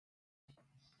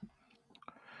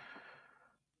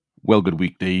Well, good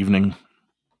weekday evening.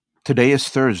 Today is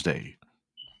Thursday,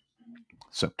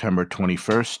 September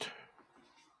 21st,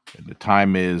 and the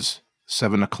time is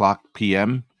 7 o'clock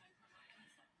p.m.,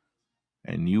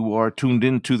 and you are tuned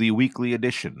into the weekly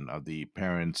edition of the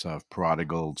Parents of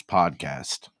Prodigals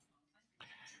podcast.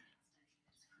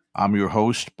 I'm your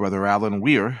host, Brother Alan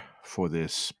Weir, for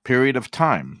this period of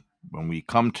time when we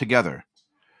come together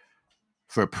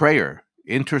for prayer,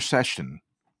 intercession,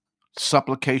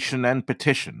 supplication, and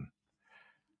petition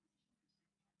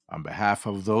on behalf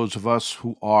of those of us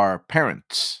who are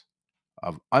parents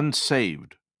of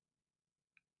unsaved,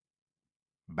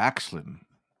 backslidden,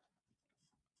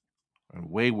 and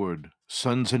wayward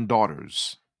sons and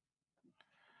daughters.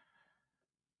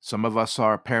 Some of us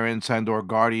are parents and or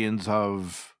guardians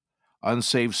of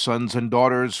unsaved sons and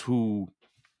daughters who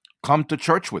come to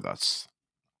church with us,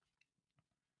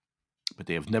 but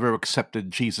they have never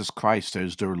accepted Jesus Christ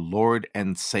as their Lord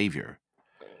and Savior.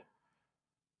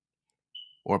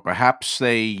 Or perhaps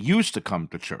they used to come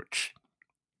to church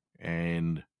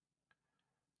and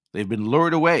they've been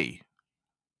lured away.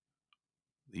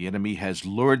 The enemy has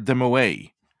lured them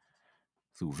away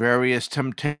through various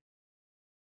temptations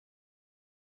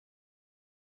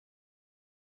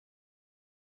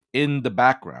in the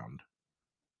background.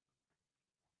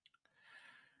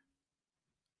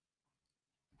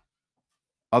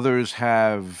 Others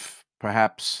have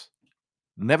perhaps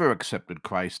never accepted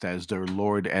Christ as their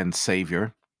Lord and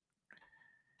Savior,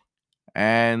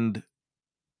 and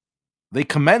they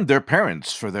commend their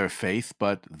parents for their faith,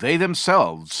 but they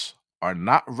themselves are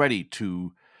not ready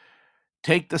to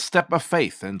take the step of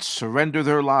faith and surrender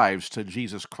their lives to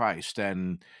Jesus Christ.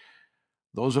 And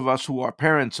those of us who are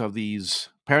parents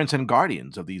and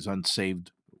guardians of these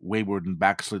unsaved, wayward, and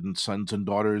backslidden sons and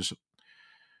daughters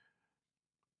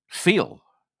feel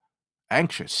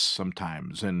anxious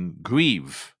sometimes and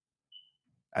grieve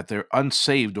at their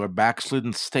unsaved or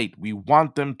backslidden state. We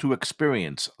want them to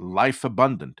experience life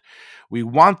abundant. We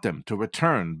want them to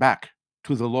return back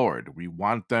to the Lord. We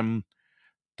want them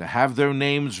to have their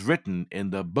names written in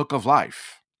the book of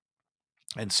life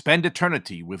and spend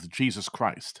eternity with Jesus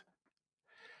Christ.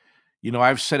 You know,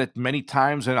 I've said it many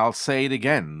times and I'll say it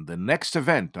again. The next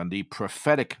event on the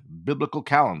prophetic biblical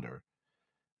calendar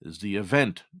is the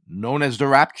event known as the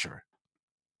rapture.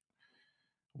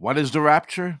 What is the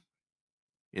rapture?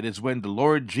 It is when the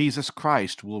Lord Jesus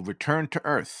Christ will return to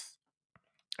earth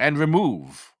and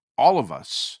remove all of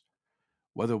us,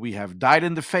 whether we have died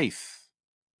in the faith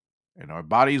and our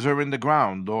bodies are in the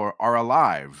ground or are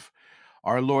alive.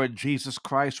 Our Lord Jesus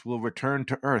Christ will return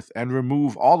to earth and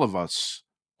remove all of us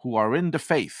who are in the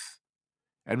faith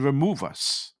and remove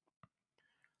us.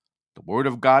 The Word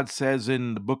of God says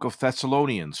in the book of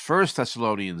Thessalonians, 1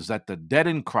 Thessalonians, that the dead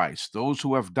in Christ, those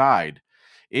who have died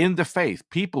in the faith,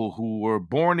 people who were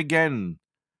born again,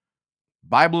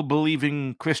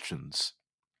 Bible-believing Christians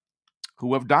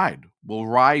who have died, will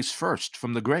rise first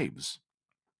from the graves.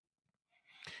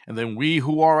 And then we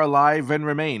who are alive and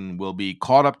remain will be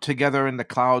caught up together in the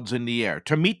clouds in the air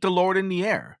to meet the Lord in the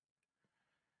air.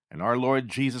 And our Lord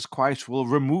Jesus Christ will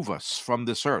remove us from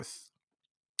this earth.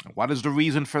 What is the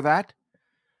reason for that?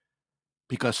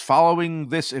 Because following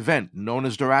this event known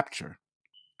as the rapture,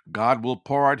 God will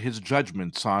pour out his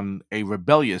judgments on a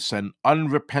rebellious and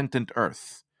unrepentant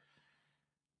earth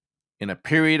in a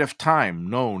period of time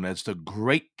known as the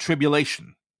Great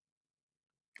Tribulation,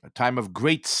 a time of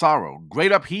great sorrow,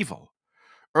 great upheaval,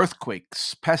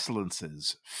 earthquakes,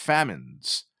 pestilences,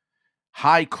 famines,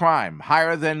 high crime,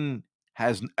 higher than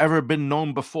has ever been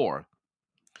known before.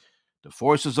 The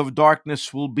forces of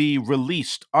darkness will be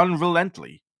released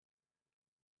unrelentingly,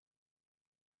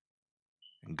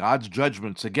 and God's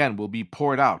judgments again will be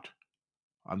poured out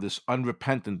on this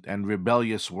unrepentant and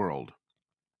rebellious world.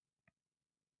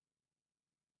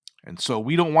 And so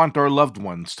we don't want our loved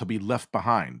ones to be left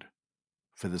behind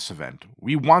for this event.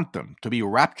 We want them to be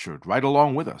raptured right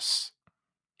along with us.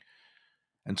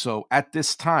 And so at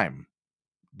this time,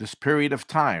 this period of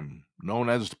time known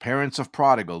as the Parents of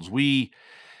Prodigals, we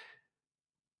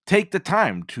take the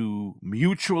time to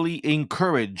mutually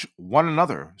encourage one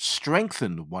another,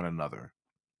 strengthen one another,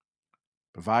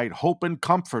 provide hope and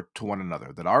comfort to one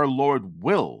another that our Lord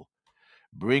will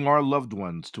bring our loved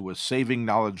ones to a saving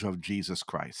knowledge of Jesus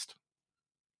Christ.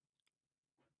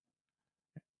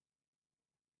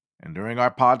 And during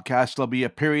our podcast, there'll be a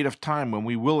period of time when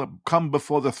we will come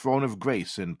before the throne of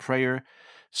grace in prayer,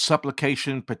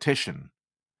 supplication, petition,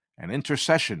 and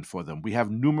intercession for them. We have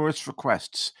numerous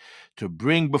requests to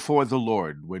bring before the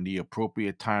Lord when the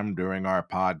appropriate time during our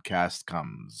podcast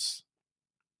comes.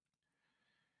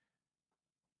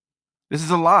 This is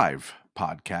a live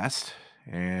podcast,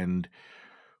 and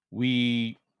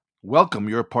We welcome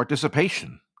your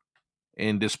participation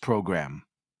in this program.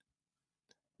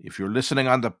 If you're listening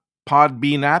on the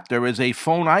Podbean app, there is a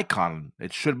phone icon.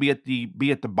 It should be at the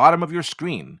bottom of your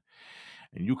screen,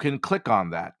 and you can click on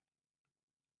that,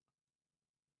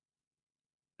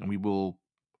 and we will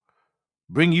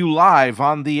bring you live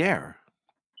on the air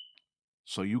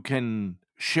so you can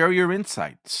share your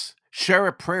insights, share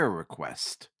a prayer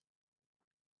request,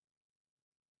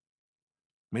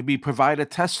 maybe provide a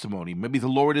testimony. Maybe the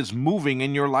Lord is moving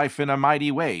in your life in a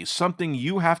mighty way. Something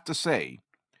you have to say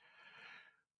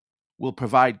will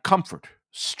provide comfort,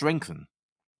 strengthen,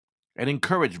 and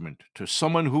encouragement to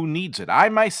someone who needs it. I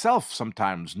myself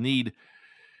sometimes need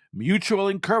mutual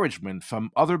encouragement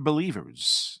from other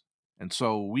believers. And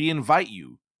so we invite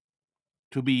you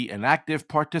to be an active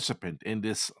participant in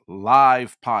this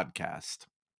live podcast.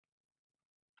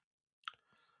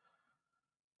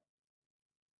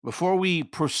 Before we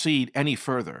proceed any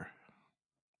further,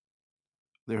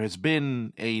 there has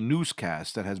been a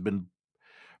newscast that has been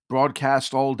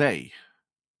broadcast all day.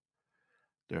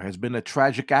 There has been a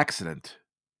tragic accident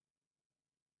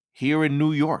here in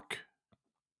New York.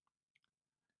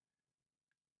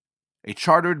 A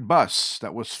chartered bus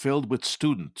that was filled with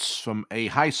students from a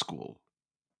high school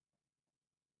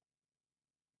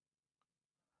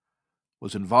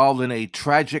was involved in a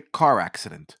tragic car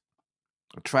accident.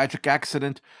 A tragic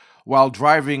accident while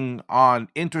driving on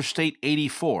Interstate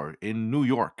 84 in New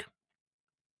York.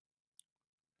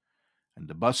 And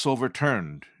the bus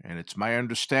overturned, and it's my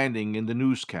understanding in the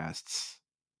newscasts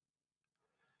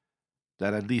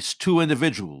that at least 2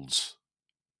 individuals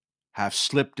have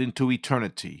slipped into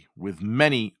eternity, with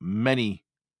many, many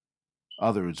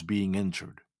others being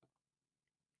injured.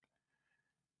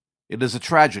 It is a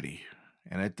tragedy,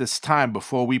 and at this time,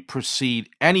 before we proceed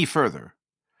any further,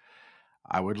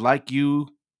 I would like you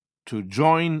to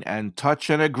join and touch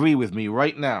and agree with me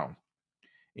right now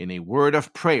in a word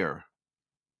of prayer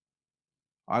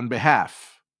on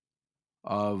behalf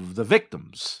of the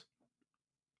victims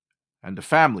and the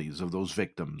families of those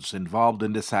victims involved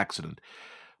in this accident.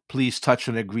 Please touch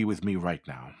and agree with me right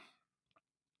now.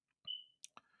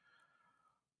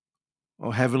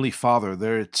 Oh, Heavenly Father,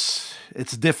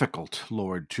 it's difficult,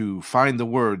 Lord, to find the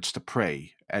words to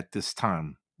pray at this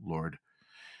time, Lord.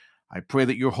 I pray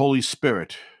that your Holy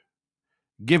Spirit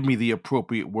give me the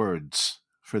appropriate words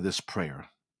for this prayer.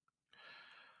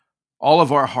 All of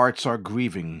our hearts are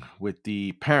grieving with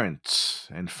the parents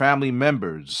and family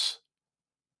members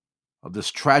of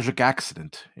this tragic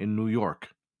accident in New York.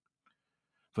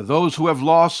 For those who have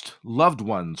lost loved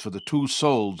ones, for the 2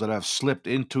 souls that have slipped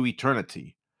into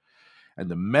eternity,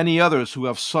 and the many others who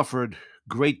have suffered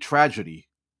great tragedy,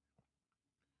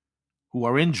 who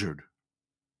are injured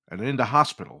and in the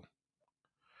hospital.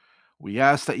 We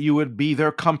ask that you would be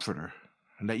their comforter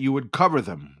and that you would cover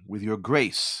them with your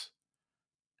grace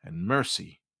and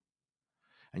mercy,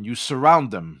 and you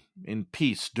surround them in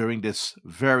peace during this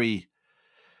very,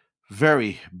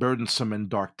 very burdensome and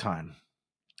dark time.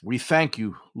 We thank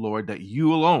you, Lord, that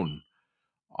you alone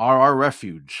are our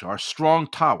refuge, our strong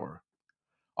tower,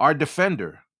 our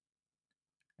defender,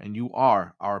 and you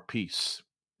are our peace.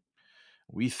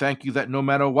 We thank you that no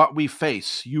matter what we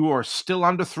face, you are still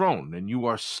on the throne and you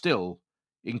are still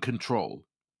in control.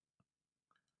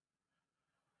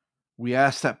 We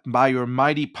ask that by your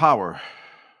mighty power,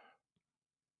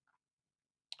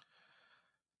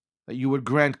 that you would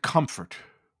grant comfort,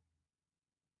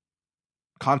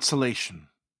 consolation,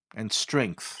 and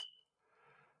strength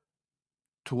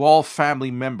to all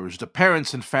family members, the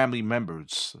parents and family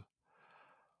members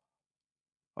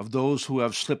of those who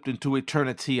have slipped into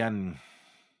eternity and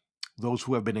those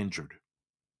who have been injured.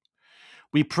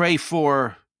 We pray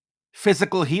for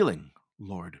physical healing,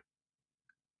 Lord.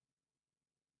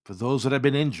 For those that have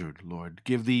been injured, Lord,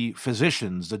 give the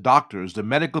physicians, the doctors, the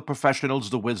medical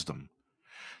professionals the wisdom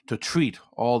to treat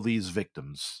all these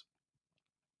victims.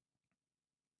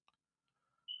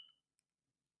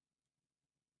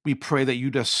 We pray that you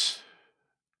just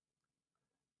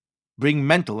bring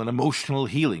mental and emotional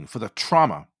healing for the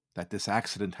trauma that this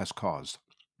accident has caused.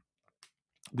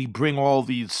 We bring all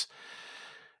these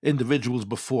individuals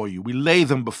before you. We lay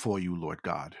them before you, Lord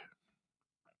God.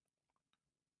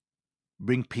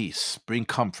 Bring peace, bring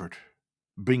comfort,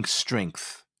 bring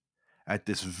strength at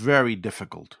this very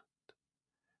difficult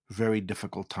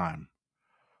time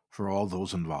for all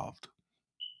those involved.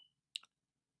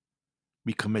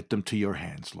 We commit them to your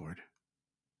hands, Lord.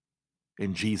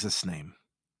 In Jesus' name,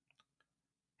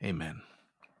 amen.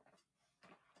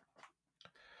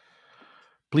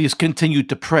 Please continue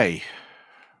to pray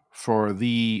for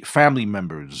the family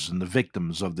members and the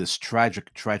victims of this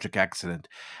tragic accident,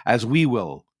 as we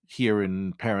will here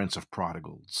in Parents of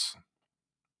Prodigals.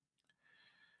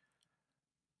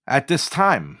 At this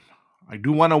time, I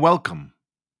do want to welcome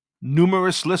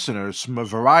numerous listeners from a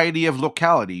variety of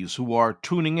localities who are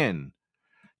tuning in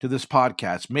to this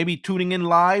podcast, maybe tuning in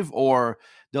live, or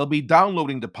they'll be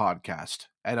downloading the podcast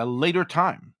at a later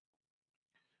time.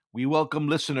 We welcome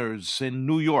listeners in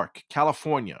New York,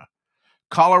 California,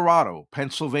 Colorado,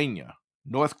 Pennsylvania,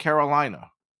 North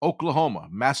Carolina, Oklahoma,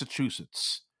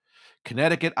 Massachusetts,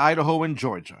 Connecticut, Idaho, and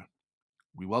Georgia.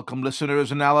 We welcome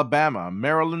listeners in Alabama,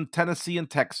 Maryland, Tennessee, and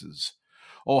Texas,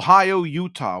 Ohio,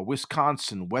 Utah,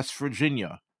 Wisconsin, West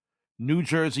Virginia, New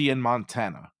Jersey, and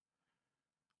Montana.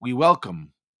 We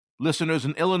welcome listeners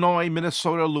in Illinois,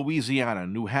 Minnesota, Louisiana,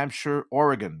 New Hampshire,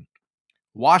 Oregon,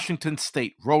 Washington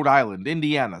State, Rhode Island,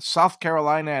 Indiana, South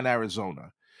Carolina, and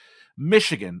Arizona,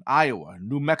 Michigan, Iowa,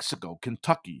 New Mexico,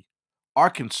 Kentucky,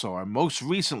 Arkansas, and most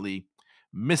recently,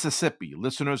 Mississippi.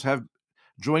 Listeners have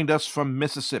joined us from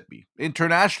Mississippi.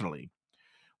 Internationally,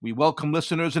 we welcome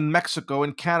listeners in Mexico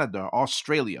and Canada,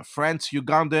 Australia, France,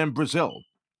 Uganda, and Brazil.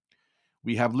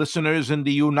 We have listeners in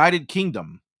the United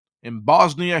Kingdom, in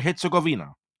Bosnia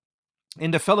Herzegovina,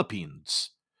 in the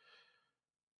Philippines.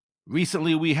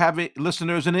 Recently, we have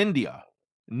listeners in India,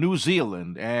 New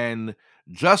Zealand, and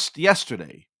just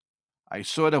yesterday, I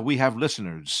saw that we have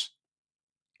listeners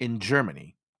in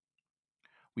Germany.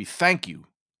 We thank you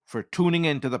for tuning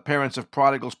in to the Parents of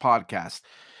Prodigals podcast.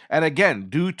 And again,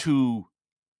 due to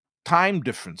time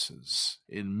differences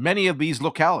in many of these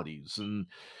localities, and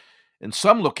in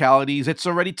some localities, it's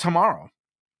already tomorrow,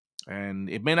 and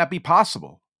it may not be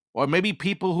possible. Or maybe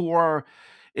people who are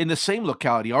in the same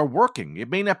locality are working. It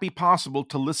may not be possible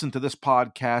to listen to this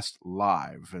podcast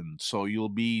live, and so you'll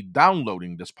be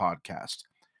downloading this podcast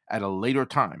at a later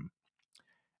time.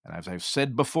 And as I've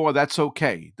said before, that's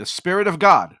okay. The Spirit of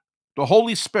God, the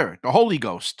Holy Spirit, the Holy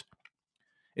Ghost,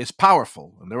 is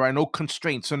powerful, and there are no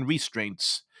constraints and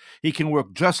restraints. He can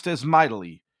work just as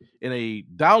mightily in a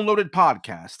downloaded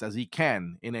podcast as he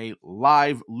can in a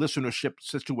live listenership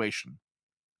situation.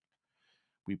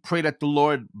 We pray that the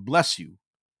Lord bless you.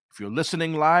 If you're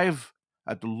listening live,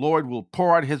 that the Lord will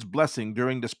pour out his blessing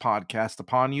during this podcast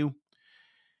upon you.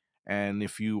 And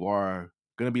if you are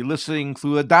going to be listening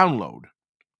through a download,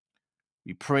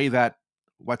 we pray that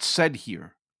what's said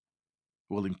here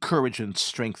will encourage and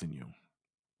strengthen you.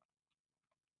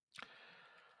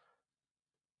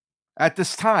 At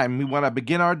this time, we want to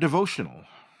begin our devotional.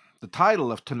 The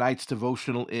title of tonight's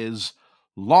devotional is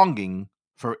Longing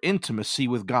for Intimacy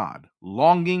with God.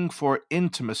 Longing for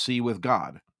Intimacy with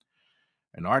God.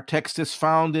 And our text is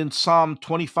found in Psalm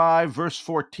 25, verse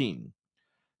 14.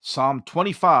 Psalm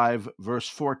 25, verse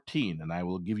 14. And I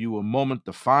will give you a moment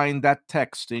to find that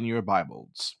text in your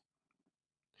Bibles.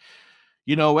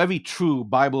 You know, every true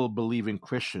Bible-believing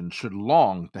Christian should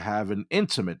long to have an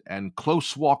intimate and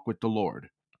close walk with the Lord.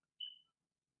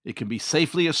 It can be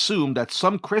safely assumed that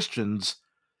some Christians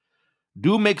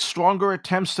do make stronger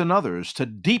attempts than others to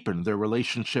deepen their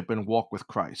relationship and walk with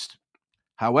Christ.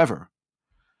 However,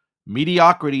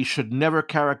 mediocrity should never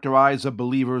characterize a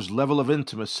believer's level of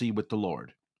intimacy with the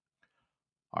Lord.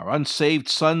 Our unsaved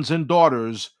sons and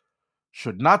daughters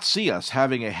should not see us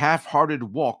having a half-hearted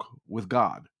walk with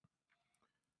God.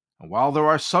 And while there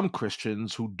are some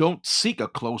Christians who don't seek a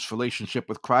close relationship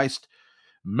with Christ,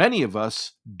 many of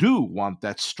us do want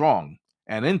that strong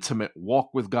and intimate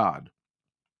walk with God.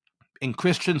 In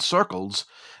Christian circles,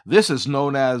 this is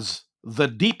known as the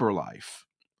deeper life.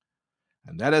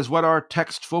 And that is what our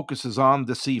text focuses on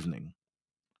this evening.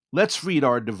 Let's read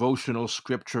our devotional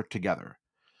scripture together.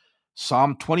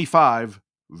 Psalm 25,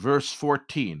 verse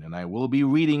 14, and I will be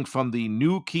reading from the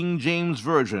New King James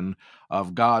Version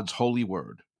of God's holy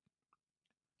word.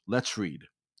 Let's read.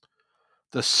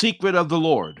 The secret of the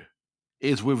Lord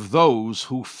is with those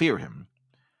who fear him,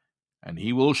 and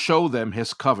he will show them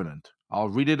his covenant. I'll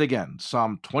read it again.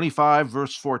 Psalm 25,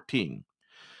 verse 14.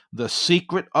 The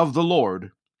secret of the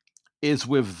Lord is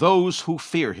with those who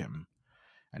fear him,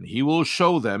 and he will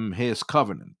show them his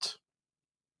covenant.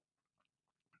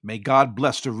 May God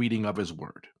bless the reading of his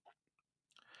word.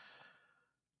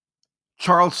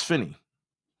 Charles Finney,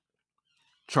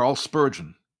 Charles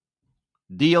Spurgeon,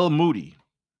 D.L. Moody,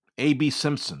 A.B.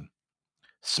 Simpson,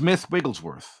 Smith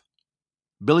Wigglesworth,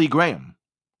 Billy Graham,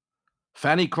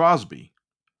 Fanny Crosby,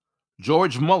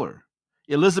 George Muller,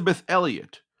 Elizabeth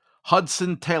Elliot,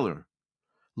 Hudson Taylor,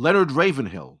 Leonard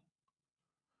Ravenhill,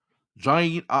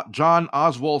 John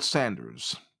Oswald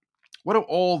Sanders. What do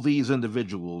all these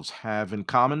individuals have in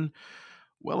common?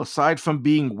 Well, aside from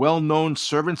being well-known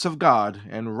servants of God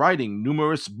and writing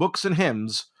numerous books and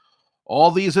hymns, all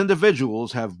these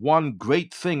individuals have one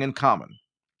great thing in common,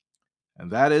 and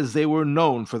that is they were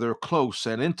known for their close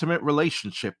and intimate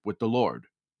relationship with the Lord.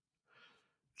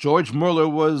 George Mueller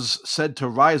was said to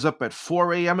rise up at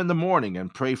 4 a.m. in the morning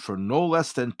and pray for no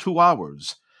less than 2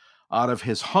 hours out of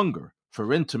his hunger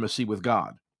for intimacy with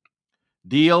God.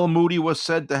 D.L. Moody was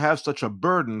said to have such a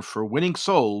burden for winning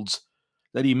souls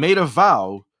that he made a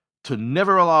vow to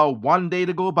never allow one day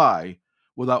to go by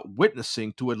without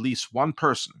witnessing to at least one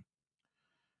person.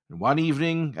 And one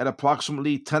evening at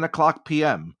approximately 10 o'clock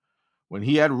p.m., when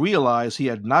he had realized he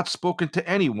had not spoken to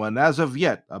anyone as of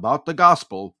yet about the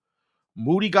gospel,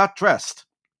 Moody got dressed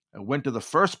and went to the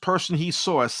first person he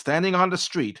saw standing on the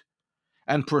street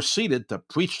and proceeded to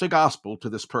preach the gospel to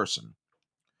this person.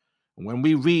 When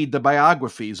we read the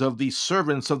biographies of these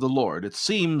servants of the Lord, it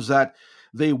seems that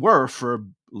they were, for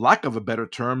lack of a better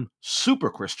term, super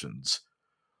Christians,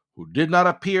 who did not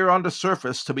appear on the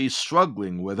surface to be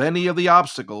struggling with any of the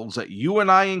obstacles that you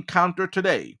and I encounter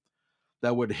today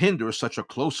that would hinder such a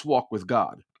close walk with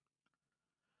God.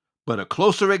 But a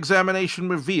closer examination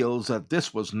reveals that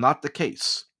this was not the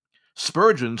case.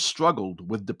 Spurgeon struggled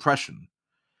with depression,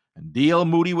 and D.L.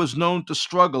 Moody was known to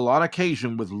struggle on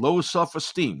occasion with low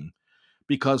self-esteem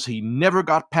because he never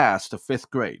got past the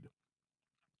 5th grade.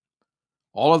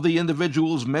 All of the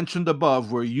individuals mentioned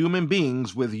above were human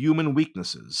beings with human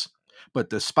weaknesses, but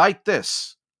despite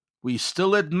this, we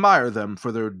still admire them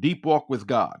for their deep walk with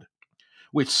God,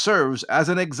 which serves as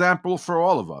an example for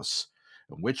all of us,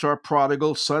 and which our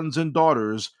prodigal sons and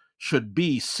daughters should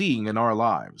be seeing in our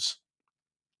lives.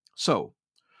 So,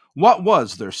 what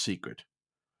was their secret?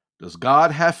 Does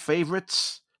God have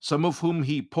favorites, some of whom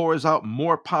he pours out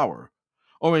more power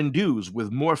or endues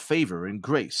with more favor and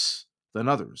grace than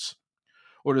others?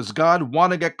 Or does God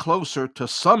want to get closer to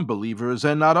some believers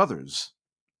and not others?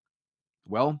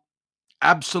 Well,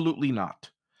 absolutely not.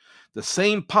 The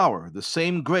same power, the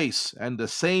same grace, and the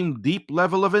same deep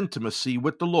level of intimacy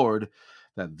with the Lord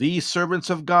that these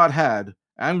servants of God had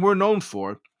and were known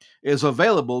for is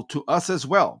available to us as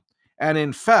well, and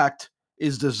in fact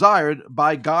is desired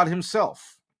by God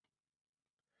himself.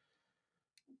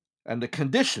 And the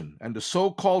condition and the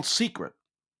so-called secret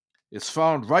is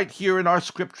found right here in our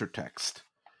scripture text.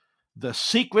 The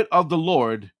secret of the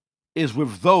Lord is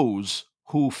with those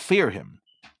who fear him.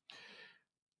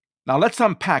 Now let's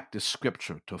unpack this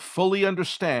scripture to fully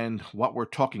understand what we're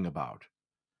talking about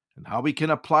and how we can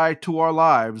apply it to our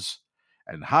lives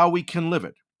and how we can live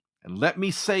it. And let me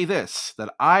say this,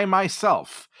 that I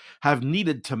myself have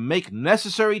needed to make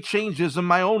necessary changes in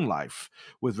my own life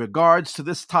with regards to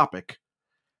this topic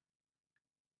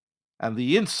and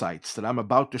the insights that I'm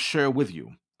about to share with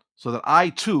you, so that I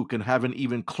too can have an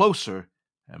even closer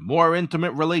and more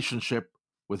intimate relationship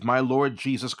with my Lord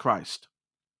Jesus Christ.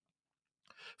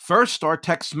 First, our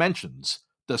text mentions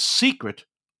the secret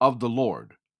of the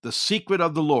Lord. The secret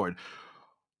of the Lord.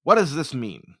 What does this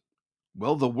mean?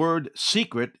 Well, the word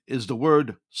secret is the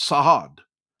word sahad.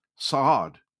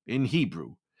 Sahad in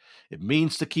Hebrew. It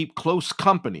means to keep close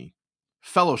company,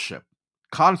 fellowship,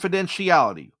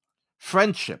 confidentiality,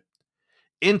 friendship,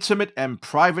 intimate and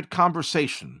private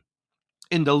conversation.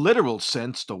 In the literal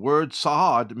sense, the word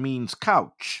sahad means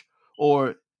couch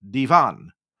or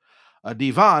divan. A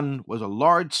divan was a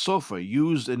large sofa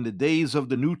used in the days of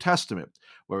the New Testament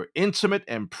where intimate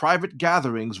and private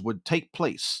gatherings would take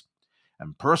place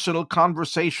and personal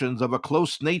conversations of a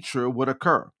close nature would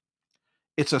occur.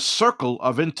 It's a circle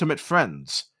of intimate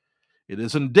friends. It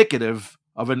is indicative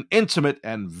of an intimate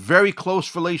and very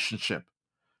close relationship.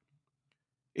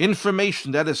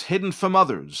 Information that is hidden from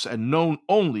others and known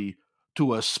only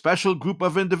to a special group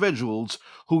of individuals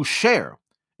who share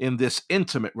in this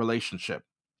intimate relationship.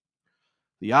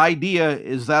 The idea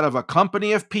is that of a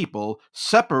company of people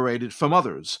separated from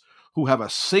others who have a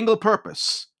single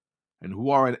purpose and who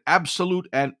are in absolute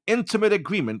and intimate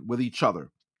agreement with each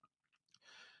other.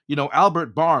 You know,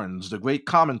 Albert Barnes, the great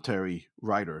commentary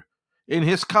writer, in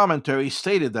his commentary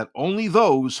stated that only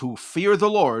those who fear the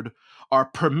Lord are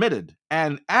permitted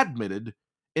and admitted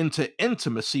into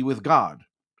intimacy with God,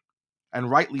 and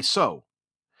rightly so.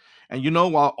 And you know,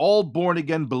 while all born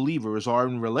again believers are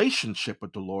in relationship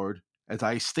with the Lord, as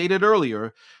I stated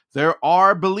earlier, there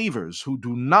are believers who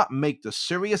do not make the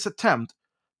serious attempt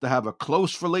to have a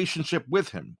close relationship with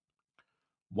Him.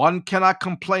 One cannot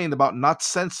complain about not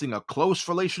sensing a close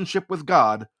relationship with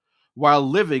God while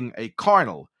living a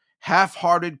carnal,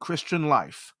 half-hearted Christian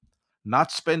life,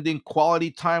 not spending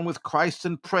quality time with Christ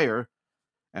in prayer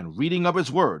and reading of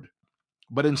His Word,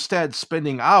 but instead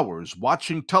spending hours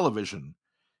watching television,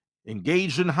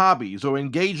 engaged in hobbies, or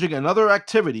engaging in other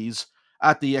activities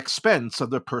at the expense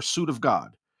of the pursuit of God.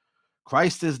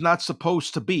 Christ is not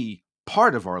supposed to be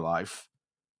part of our life.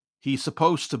 He's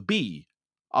supposed to be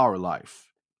our life.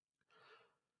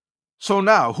 So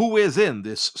now, who is in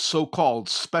this so-called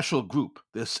special group,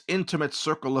 this intimate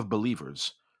circle of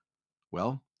believers?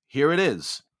 Well, here it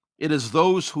is. It is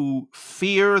those who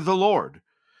fear the Lord.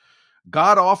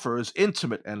 God offers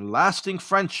intimate and lasting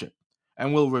friendship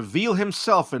and will reveal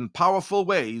himself in powerful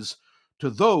ways to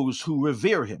those who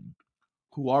revere him,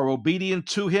 who are obedient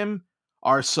to him,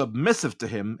 are submissive to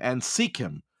him, and seek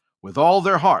him with all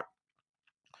their heart.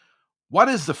 What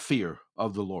is the fear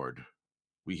of the Lord?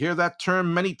 We hear that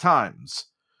term many times.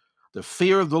 The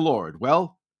fear of the Lord.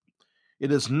 Well, it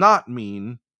does not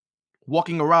mean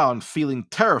walking around feeling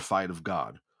terrified of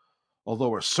God,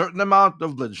 although a certain amount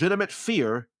of legitimate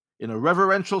fear in a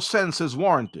reverential sense is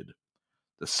warranted.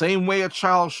 The same way a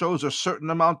child shows a certain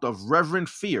amount of reverent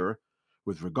fear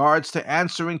with regards to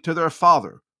answering to their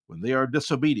father when they are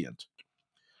disobedient.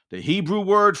 The Hebrew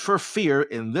word for fear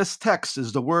in this text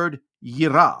is the word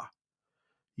yirah.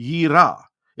 Yirah.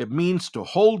 It means to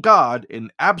hold God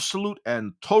in absolute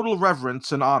and total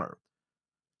reverence and honor,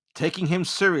 taking him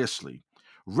seriously,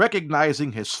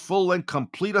 recognizing his full and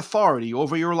complete authority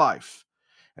over your life,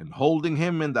 and holding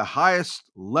him in the highest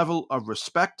level of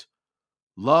respect,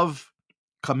 love,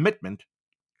 commitment,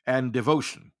 and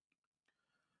devotion.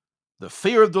 The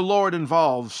fear of the Lord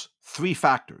involves three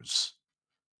factors: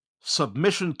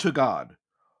 submission to God,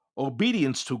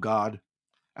 obedience to God,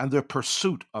 and the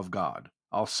pursuit of God.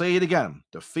 I'll say it again.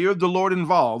 The fear of the Lord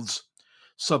involves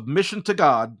submission to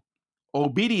God,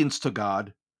 obedience to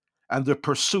God, and the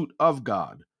pursuit of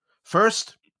God.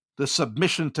 First, the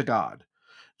submission to God.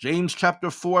 James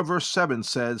chapter 4 verse 7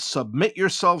 says, "Submit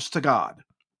yourselves to God."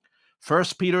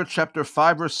 First Peter chapter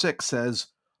 5 verse 6 says,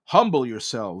 "Humble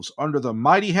yourselves under the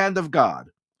mighty hand of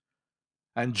God."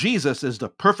 And Jesus is the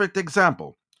perfect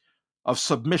example of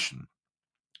submission.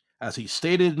 As he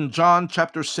stated in John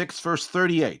chapter 6 verse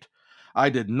 38, "I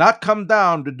did not come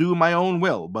down to do my own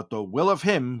will, but the will of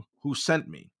him who sent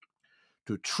me."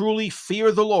 To truly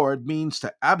fear the Lord means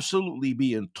to absolutely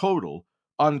be in total,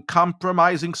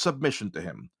 uncompromising submission to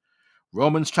him.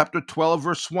 Romans chapter 12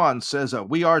 verse 1 says that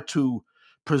we are to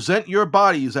present your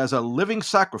bodies as a living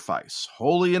sacrifice,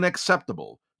 holy and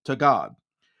acceptable to God,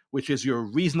 which is your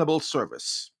reasonable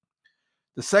service.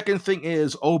 The second thing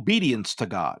is obedience to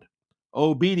God.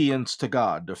 Obedience to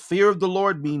God. The fear of the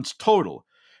Lord means total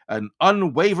and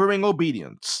unwavering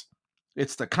obedience.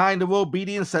 It's the kind of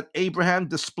obedience that Abraham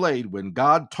displayed when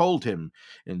God told him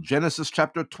in Genesis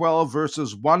chapter 12,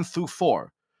 verses 1 through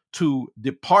 4, to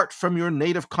depart from your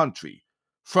native country,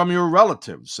 from your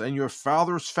relatives and your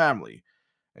father's family,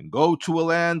 and go to a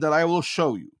land that I will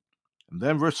show you. And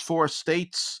then verse 4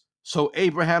 states, "So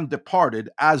Abraham departed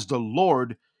as the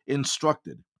Lord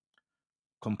instructed."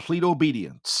 Complete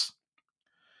obedience.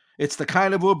 It's the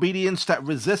kind of obedience that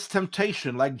resists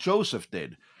temptation, like Joseph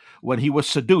did when he was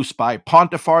seduced by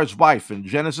Potiphar's wife in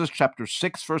Genesis chapter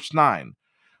 6, verse 9,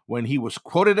 when he was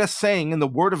quoted as saying in the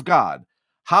Word of God,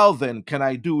 "How then can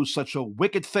I do such a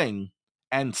wicked thing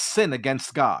and sin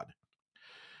against God?"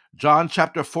 John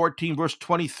chapter 14, verse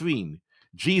 23,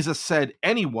 Jesus said,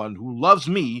 "Anyone who loves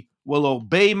me will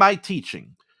obey my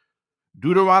teaching."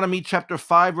 Deuteronomy chapter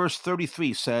 5, verse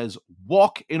 33 says,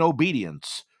 "Walk in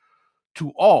obedience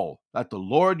to all that the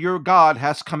Lord your God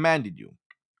has commanded you."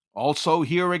 Also,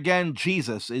 here again,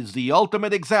 Jesus is the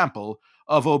ultimate example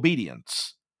of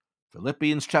obedience.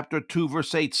 Philippians chapter 2,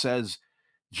 verse 8 says,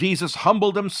 "Jesus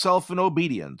humbled himself in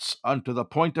obedience unto the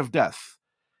point of death,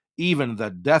 even the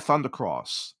death on the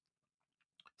cross."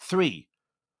 3.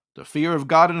 The fear of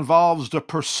God involves the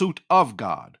pursuit of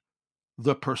God.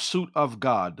 The pursuit of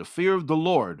God, the fear of the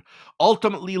Lord,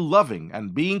 ultimately loving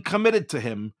and being committed to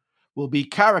him, will be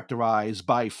characterized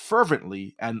by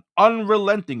fervently and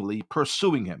unrelentingly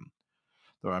pursuing him.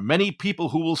 There are many people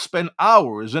who will spend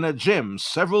hours in a gym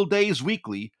several days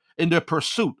weekly in the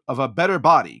pursuit of a better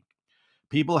body.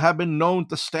 People have been known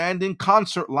to stand in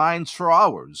concert lines for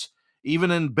hours,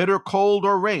 even in bitter cold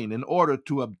or rain, in order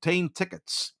to obtain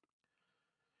tickets.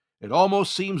 It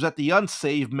almost seems that the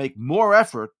unsaved make more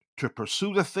effort to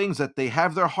pursue the things that they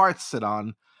have their hearts set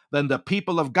on than the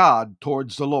people of God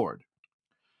towards the Lord.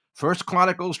 First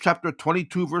Chronicles chapter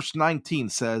 22 verse 19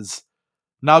 says,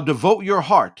 "Now devote your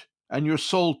heart and your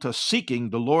soul to seeking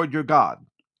the Lord your God."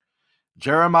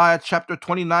 Jeremiah chapter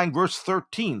 29 verse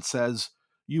 13 says,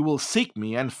 "You will seek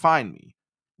me and find me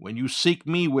when you seek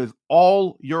me with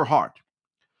all your heart."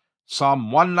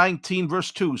 Psalm 119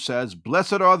 verse 2 says,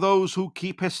 "Blessed are those who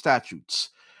keep his statutes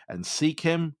and seek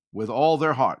him with all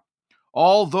their heart."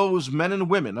 All those men and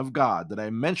women of God that I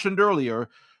mentioned earlier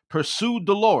pursued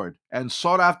the Lord and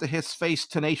sought after his face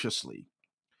tenaciously.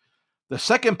 The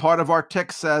second part of our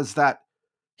text says that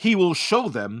he will show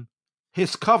them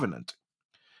his covenant.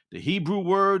 The Hebrew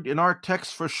word in our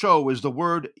text for show is the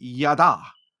word yada.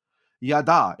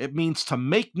 Yada, it means to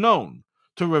make known,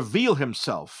 to reveal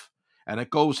himself, and it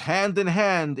goes hand in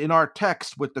hand in our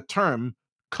text with the term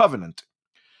covenant.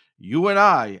 You and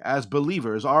I, as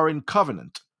believers, are in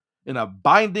covenant, in a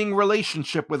binding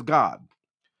relationship with God.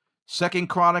 Second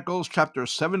Chronicles chapter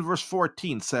 7 verse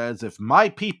 14 says, "If my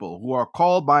people who are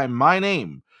called by my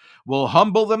name will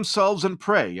humble themselves and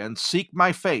pray and seek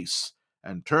my face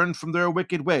and turn from their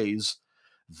wicked ways,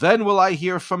 then will I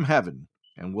hear from heaven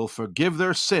and will forgive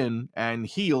their sin and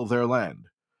heal their land."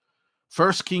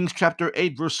 First Kings chapter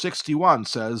 8 verse 61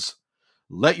 says,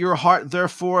 "Let your heart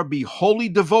therefore be wholly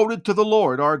devoted to the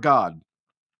Lord our God,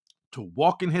 to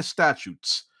walk in his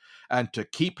statutes and to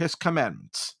keep his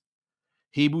commandments."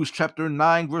 Hebrews chapter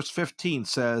 9 verse 15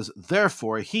 says,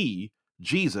 "Therefore he,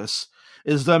 Jesus,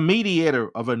 is the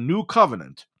mediator of a new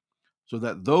covenant, so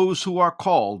that those who are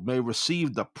called may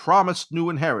receive the promised new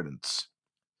inheritance."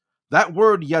 That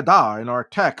word yada in our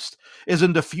text is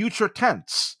in the future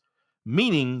tense,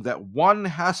 meaning that one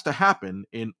has to happen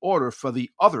in order for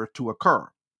the other to occur.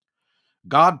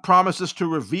 God promises to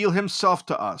reveal himself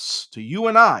to us, to you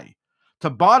and I, to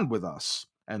bond with us,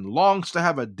 and longs to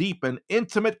have a deep and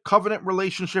intimate covenant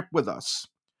relationship with us.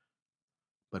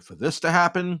 But for this to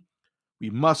happen, we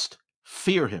must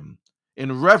fear him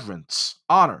in reverence,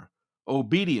 honor,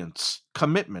 obedience,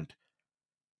 commitment,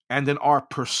 and in our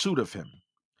pursuit of him.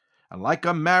 And like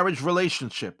a marriage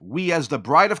relationship, we as the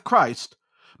bride of Christ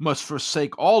must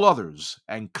forsake all others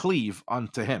and cleave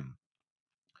unto him.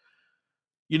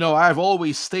 You know, I've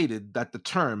always stated that the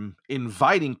term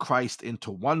inviting Christ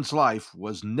into one's life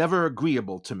was never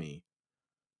agreeable to me.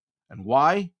 And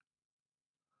why?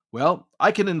 Well,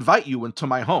 I can invite you into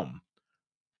my home,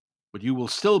 but you will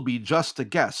still be just a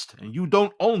guest, and you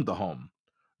don't own the home,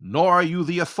 nor are you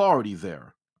the authority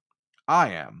there. I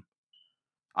am.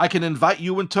 I can invite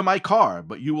you into my car,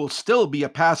 but you will still be a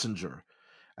passenger,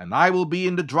 and I will be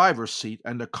in the driver's seat,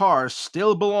 and the car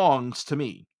still belongs to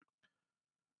me.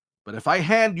 But if I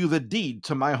hand you the deed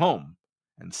to my home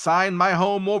and sign my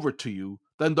home over to you,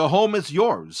 then the home is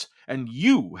yours, and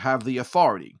you have the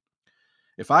authority.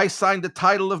 If I sign the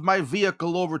title of my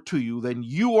vehicle over to you, then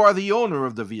you are the owner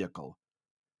of the vehicle,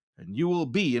 and you will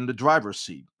be in the driver's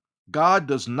seat. God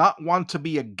does not want to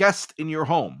be a guest in your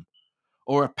home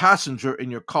or a passenger in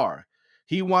your car.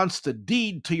 He wants the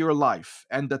deed to your life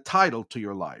and the title to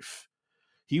your life.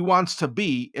 He wants to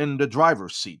be in the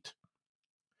driver's seat.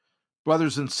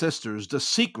 Brothers and sisters, the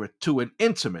secret to an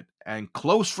intimate and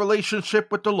close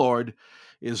relationship with the Lord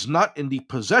is not in the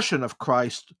possession of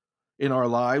Christ in our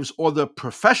lives or the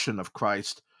profession of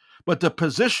Christ, but the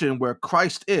position where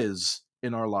Christ is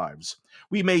in our lives.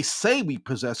 We may say we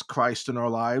possess Christ in our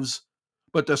lives,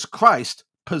 but does Christ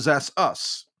possess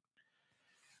us?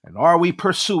 And are we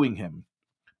pursuing him?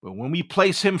 But when we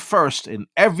place him first in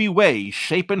every way,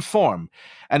 shape, and form,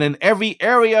 and in every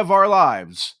area of our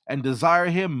lives, and desire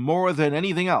him more than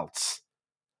anything else,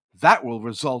 that will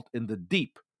result in the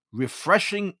deep,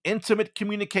 refreshing, intimate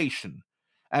communication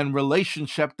and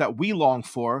relationship that we long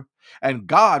for and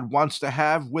God wants to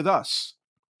have with us.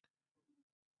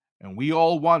 And we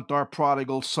all want our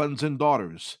prodigal sons and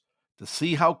daughters to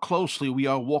see how closely we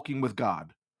are walking with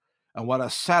God and what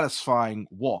a satisfying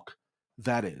walk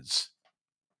that is.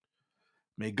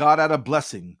 May God add a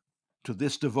blessing to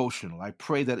this devotional. I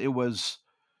pray that it was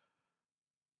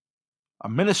a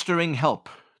ministering help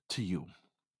to you.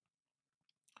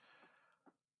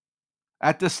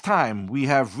 At this time, we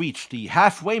have reached the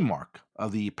halfway mark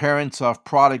of the Parents of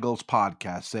Prodigals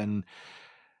podcast, and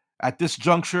at this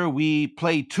juncture, we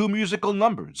play two musical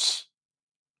numbers,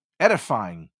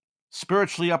 edifying,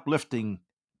 spiritually uplifting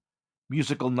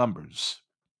musical numbers.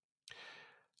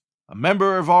 A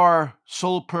member of our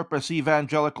Soul Purpose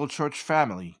Evangelical Church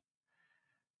family,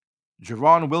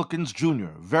 Jerron Wilkins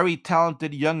Jr., very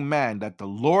talented young man that the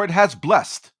Lord has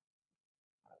blessed,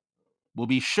 will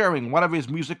be sharing one of his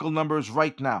musical numbers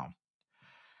right now.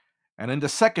 And in the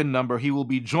second number, he will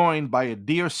be joined by a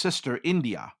dear sister,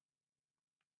 India,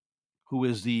 who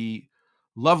is the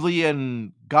lovely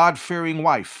and God-fearing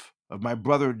wife of my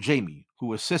brother Jamie,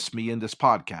 who assists me in this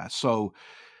podcast. So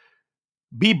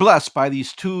be blessed by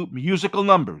these two musical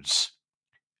numbers.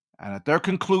 And at their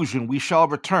conclusion, we shall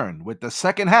return with the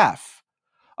second half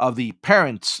of the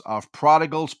Parents of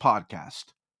Prodigals podcast.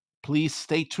 Please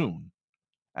stay tuned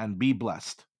and be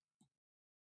blessed.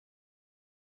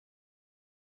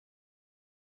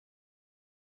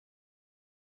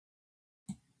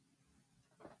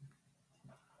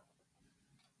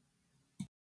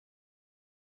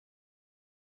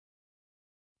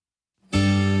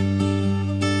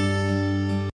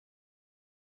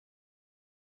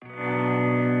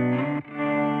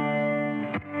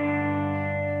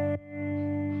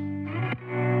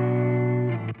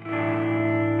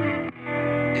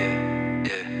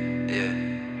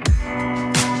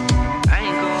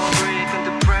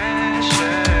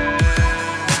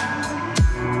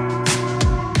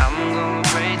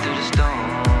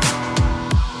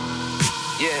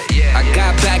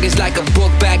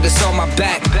 that's on my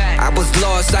back. I was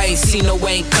lost, I ain't seen no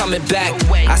way ain't coming back.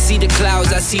 I see the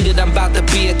clouds, I see that I'm about to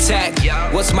be attacked.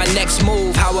 What's my next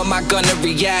move? How am I gonna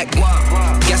react?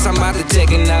 Guess I'm about to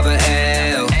take another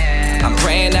L. I'm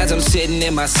praying as I'm sitting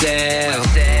in my cell.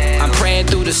 I'm praying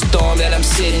through the storm that I'm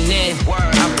sitting in.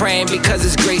 I'm praying because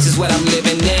His grace is what I'm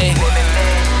living in.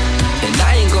 And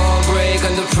I ain't gonna break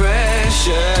under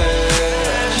pressure.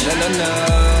 No, no, no.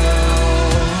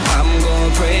 I'm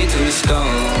gonna pray through the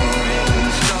storm.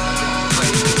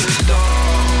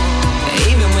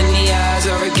 Even when the odds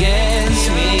are against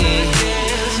me.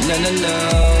 No, no, no.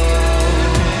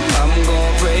 I'm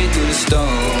gonna pray through the storm.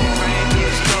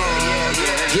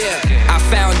 Yeah, I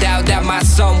found out that my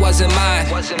son wasn't mine.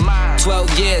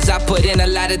 12 years, I put in a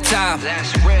lot of time.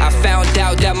 I found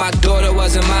out that my daughter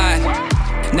wasn't mine.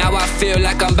 Now I feel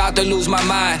like I'm about to lose my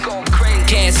mind.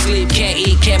 Can't sleep, can't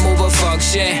eat, can't move or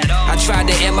function. I tried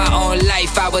to end my own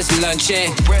life, I was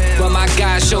lunching. But my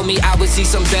God showed me I would see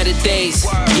some better days.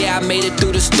 Yeah, I made it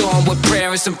through the storm with prayer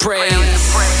and some praise.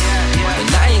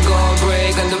 And I ain't gonna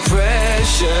break under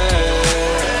pressure.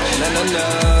 No, no, no.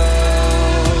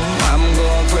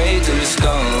 Pray through the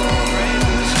storm.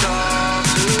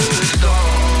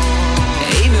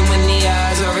 Even when the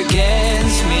odds are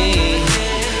against me.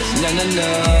 No, no,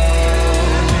 no.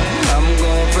 I'm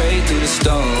gonna pray through the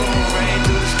storm.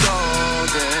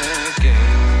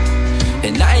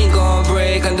 And I ain't gonna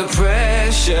break under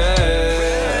pressure.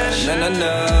 No, no,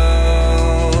 no.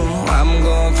 I'm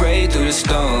gonna pray through the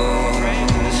storm.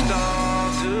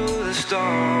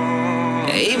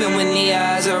 Even when the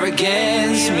odds are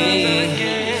against me.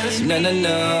 No, no,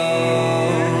 no.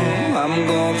 I'm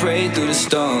gonna pray through the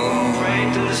storm.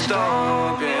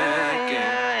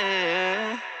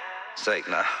 It's like,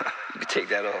 nah, you can take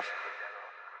that off.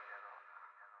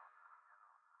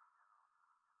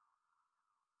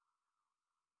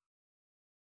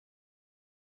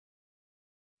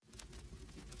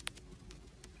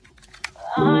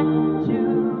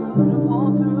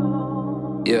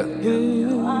 Yeah.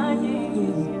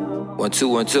 1, 2,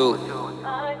 1, 2.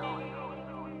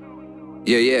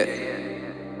 Yeah, yeah.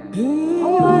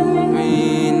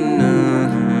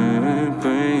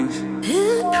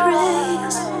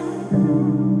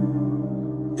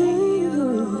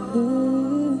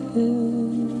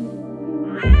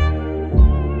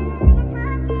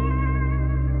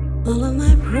 All of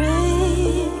my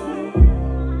praise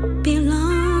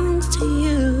belongs to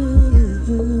you.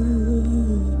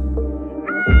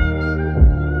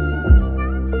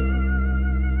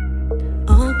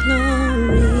 All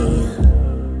glory,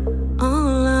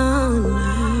 all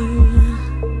honor.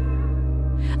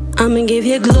 I'ma give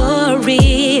you glory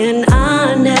and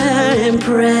honor and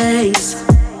praise.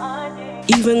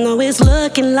 Even though it's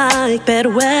looking like bad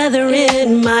weather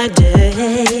in my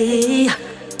day,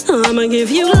 I'ma give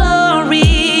you glory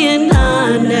and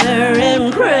honor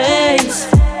and praise.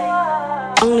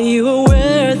 Only you are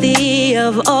worthy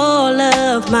of all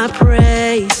of my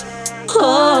praise.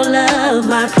 All of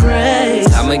my praise.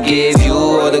 I'ma give you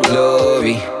all the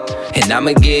glory, and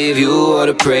I'ma give you all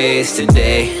the praise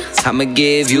today. I'ma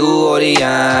give you all the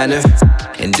honor,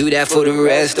 and do that for the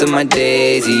rest of my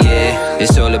days, yeah.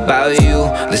 It's all about you.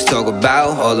 Let's talk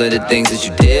about all of the things that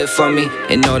you did for me,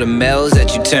 and all the males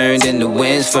that you turned into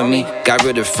wins for me. Got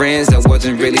rid of friends that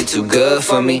wasn't really too good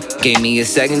for me. Gave me a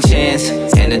second chance,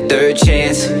 and a third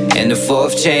chance, and a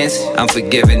fourth chance. I'm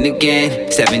forgiven again,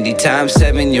 70 times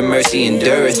 7, your mercy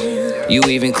endureth. You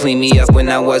even cleaned me up when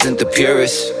I wasn't the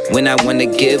purest. When I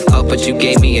wanted to give up, but you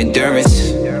gave me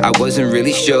endurance. I wasn't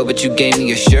really sure, but you gave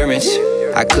me assurance.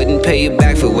 I couldn't pay you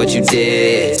back for what you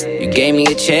did. You gave me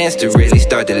a chance to really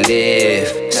start to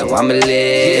live, so I'ma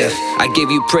live. I give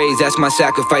you praise, that's my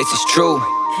sacrifice, it's true.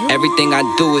 Everything I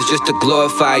do is just to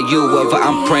glorify you. Whether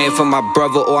I'm praying for my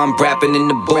brother or I'm rapping in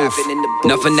the booth,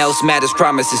 nothing else matters,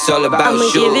 promise, it's all about I'ma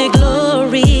you. give you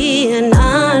glory and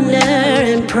honor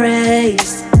and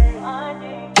praise.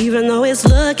 Even though it's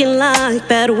looking like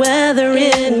bad weather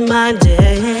in my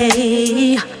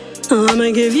day, I'ma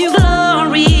give you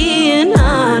glory and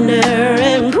honor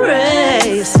and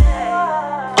praise.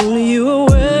 Only you are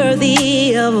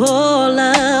worthy of all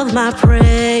of my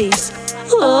praise.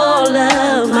 All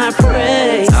of my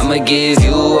praise. I'ma give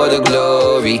you all the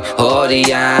glory, all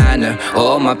the honor,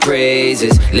 all my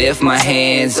praises. Lift my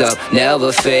hands up,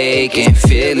 never faking.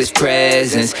 Feel His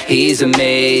presence, He's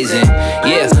amazing.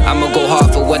 Yeah, I'ma go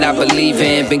hard for what I believe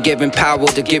in. Been given power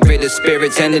to get rid of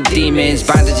spirits and the demons.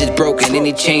 Bondage is broken,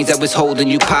 any chains that was holding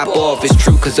you pop off. It's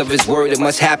true, cause of His word it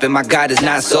must happen, my God is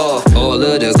not soft. All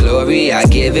of the glory, I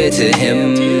give it to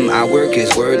Him. I work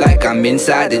His word like I'm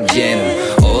inside the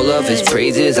gym. All All of his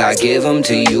praises, I give them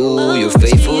to you. You're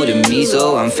faithful to me,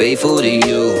 so I'm faithful to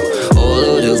you. All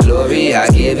of the glory, I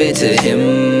give it to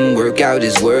him. Work out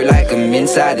his word like I'm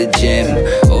inside the gym.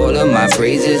 All of my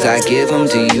praises, I give them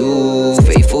to you.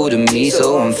 Faithful to me,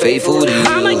 so I'm faithful to you.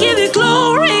 I'ma give you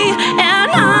glory and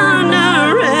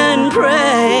honor and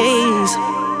praise.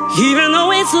 Even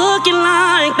though it's looking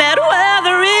like bad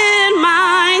weather in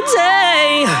my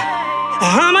day,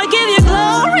 I'ma give you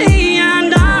glory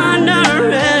and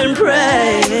honor and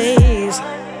praise.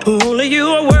 Only you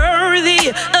are worthy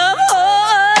of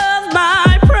all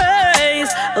my praise.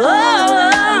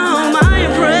 Oh, my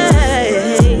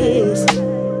praise.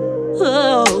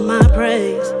 Oh, my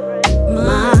praise.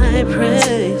 My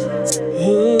praise.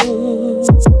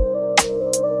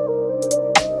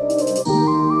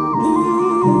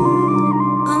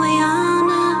 All the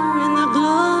honor and the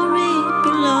glory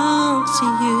belongs to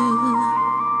you.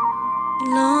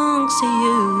 Belongs to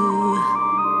you.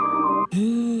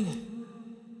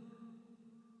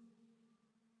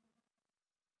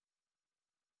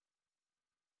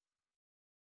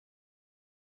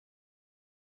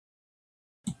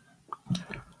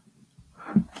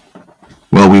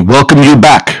 Well, we welcome you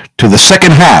back to the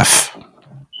second half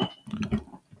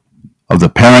of the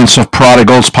Parents of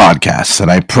Prodigals podcast, and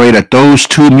I pray that those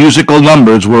two musical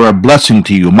numbers were a blessing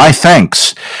to you. My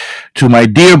thanks to my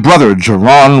dear brother,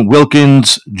 Jerron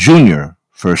Wilkins Jr.,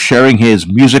 for sharing his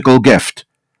musical gift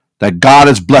that God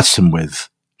has blessed him with,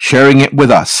 sharing it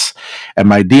with us, and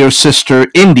my dear sister,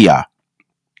 India,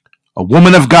 a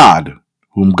woman of God,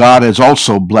 whom God has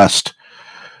also blessed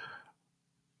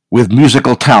with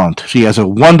musical talent. She has a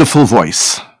wonderful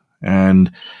voice,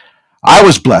 and I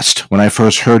was blessed when I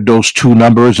first heard those two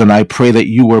numbers, and I pray that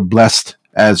you were blessed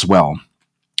as well.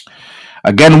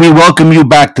 Again, we welcome you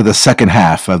back to the second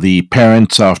half of the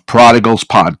Parents of Prodigals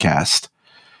podcast.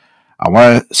 I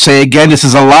want to say again, this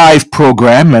is a live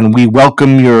program, and we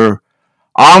welcome your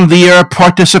on-the-air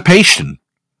participation.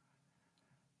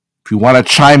 If you want to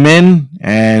chime in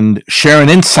and share an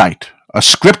insight, a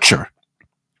scripture,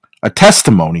 a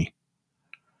testimony,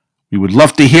 we would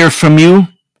love to hear from you.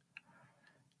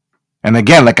 And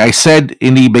again, like I said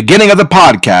in the beginning of the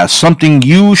podcast, something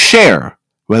you share,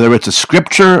 whether it's a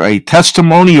scripture, a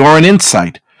testimony, or an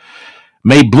insight,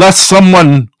 may bless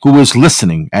someone who is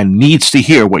listening and needs to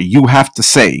hear what you have to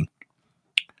say.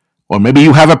 Or maybe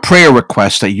you have a prayer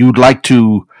request that you'd like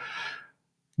to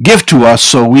give to us,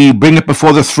 so we bring it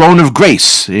before the throne of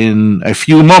grace in a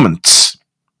few moments.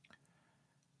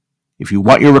 If you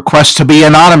want your request to be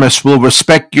anonymous, we'll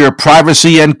respect your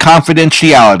privacy and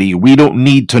confidentiality. We don't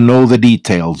need to know the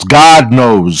details. God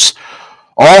knows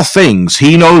all things.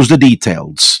 He knows the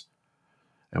details.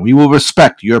 And we will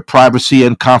respect your privacy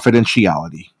and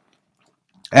confidentiality.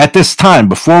 At this time,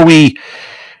 before we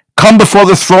come before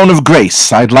the throne of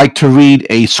grace, I'd like to read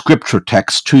a scripture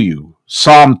text to you.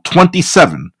 Psalm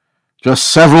 27, just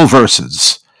several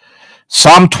verses.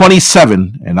 Psalm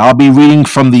 27, and I'll be reading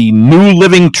from the New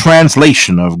Living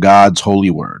Translation of God's holy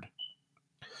word.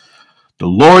 The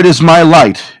Lord is my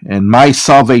light and my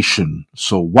salvation,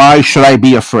 so why should I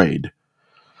be afraid?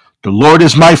 The Lord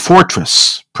is my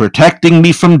fortress, protecting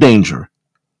me from danger,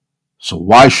 so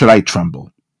why should I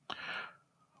tremble?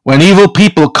 When evil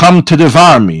people come to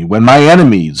devour me, when my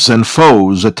enemies and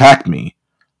foes attack me,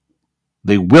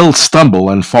 they will stumble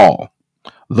and fall.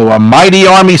 Though a mighty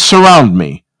army surround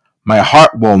me, my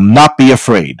heart will not be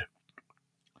afraid.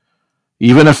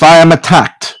 Even if I am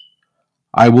attacked,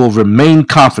 I will remain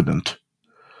confident.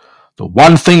 The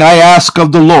one thing I ask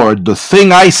of the Lord, the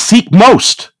thing I seek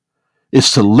most,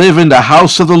 is to live in the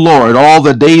house of the Lord all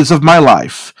the days of my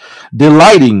life,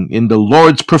 delighting in the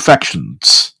Lord's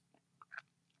perfections.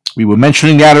 We were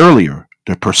mentioning that earlier,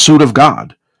 the pursuit of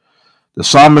God. The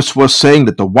psalmist was saying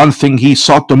that the one thing he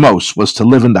sought the most was to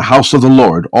live in the house of the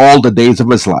Lord all the days of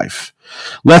his life.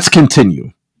 Let's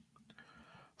continue.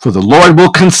 For the Lord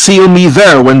will conceal me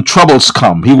there when troubles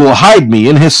come. He will hide me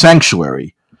in his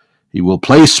sanctuary. He will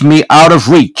place me out of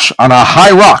reach on a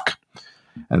high rock,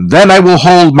 and then I will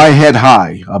hold my head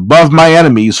high above my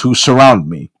enemies who surround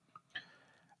me.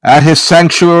 At his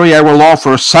sanctuary I will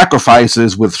offer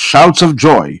sacrifices with shouts of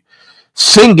joy,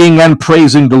 singing and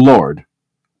praising the Lord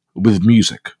with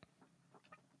music.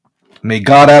 May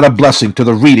God add a blessing to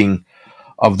the reading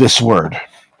of this word.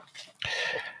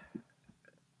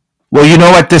 Well, you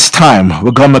know, at this time,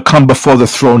 we're going to come before the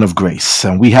throne of grace,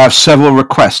 and we have several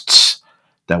requests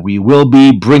that we will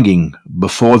be bringing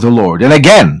before the Lord. And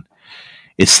again,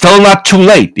 it's still not too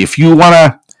late. If you want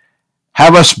to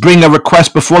have us bring a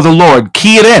request before the Lord,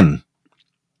 key it in.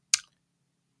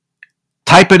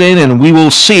 Type it in, and we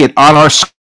will see it on our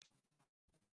screen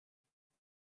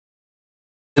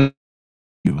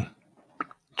you.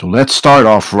 So let's start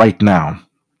off right now.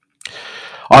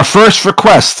 Our first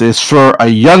request is for a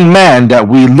young man that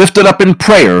we lifted up in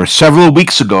prayer several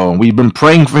weeks ago, and we've been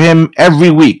praying for him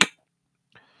every week.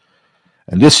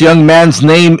 And this young man's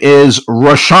name is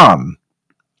Rashawn.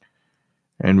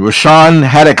 And Rashawn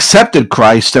had accepted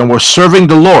Christ and was serving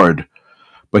the Lord,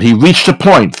 but he reached a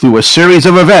point through a series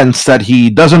of events that he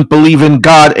doesn't believe in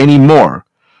God anymore.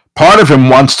 Part of him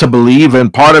wants to believe,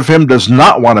 and part of him does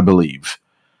not want to believe.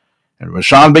 And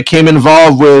Rashawn became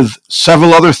involved with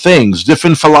several other things,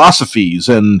 different philosophies,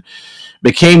 and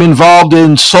became involved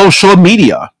in social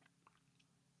media.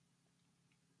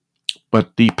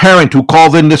 But the parent who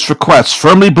called in this request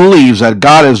firmly believes that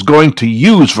God is going to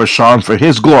use Rashawn for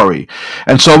his glory.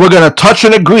 And so we're going to touch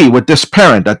and agree with this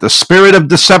parent that the spirit of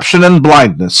deception and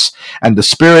blindness and the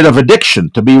spirit of addiction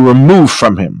to be removed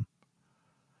from him.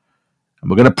 And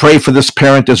we're going to pray for this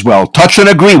parent as well. Touch and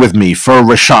agree with me for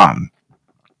Rashawn.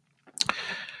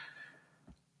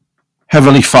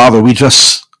 Heavenly Father, we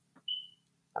just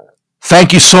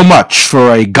thank you so much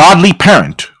for a godly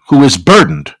parent who is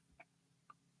burdened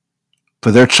for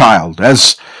their child,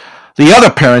 as the other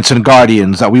parents and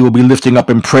guardians that we will be lifting up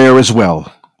in prayer as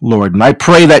well, Lord. And I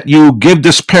pray that you give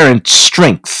this parent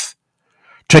strength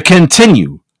to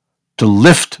continue to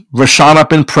lift Rashawn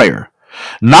up in prayer,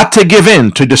 not to give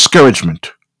in to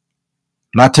discouragement,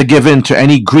 not to give in to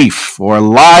any grief or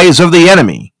lies of the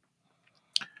enemy,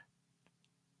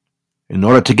 in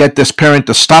order to get this parent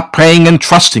to stop praying and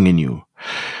trusting in you.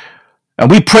 And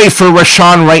we pray for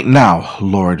Rashawn right now,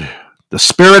 Lord. The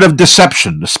spirit of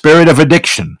deception, the spirit of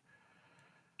addiction,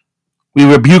 we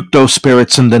rebuke those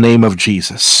spirits in the name of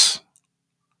Jesus.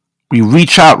 We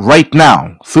reach out right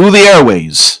now through the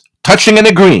airways, touching and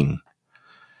agreeing,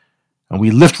 and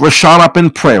we lift Rashawn up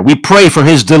in prayer. We pray for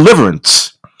his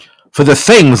deliverance, for the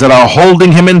things that are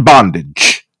holding him in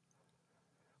bondage.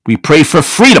 We pray for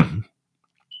freedom,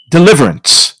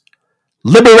 deliverance,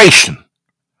 liberation.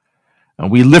 And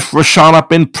we lift Rashawn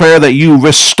up in prayer that you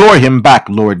restore him back,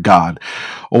 Lord God.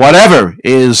 Whatever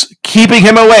is keeping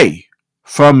him away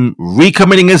from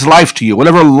recommitting his life to you,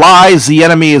 whatever lies the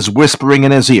enemy is whispering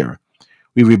in his ear,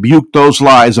 we rebuke those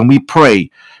lies and we pray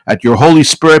that your Holy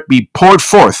Spirit be poured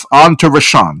forth onto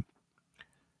Rashawn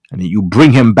and that you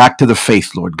bring him back to the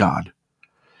faith, Lord God.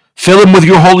 Fill him with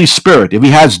your Holy Spirit. If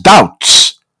he has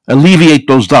doubts, alleviate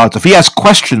those doubts. If he has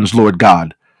questions, Lord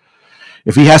God,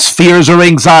 if he has fears or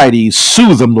anxieties,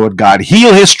 soothe him, Lord God.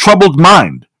 Heal his troubled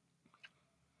mind.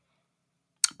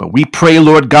 But we pray,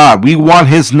 Lord God, we want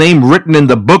his name written in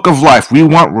the book of life. We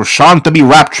want Rashawn to be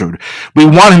raptured. We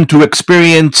want him to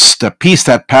experience the peace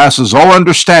that passes all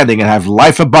understanding and have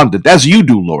life abundant, as you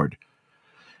do, Lord.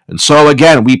 And so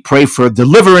again, we pray for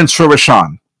deliverance for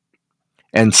Rashawn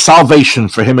and salvation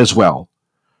for him as well.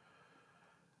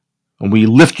 And we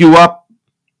lift you up,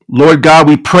 Lord God,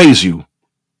 we praise you.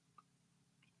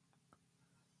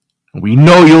 We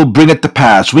know you'll bring it to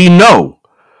pass. We know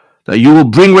that you will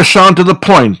bring Rashawn to the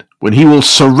point when he will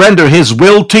surrender his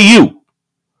will to you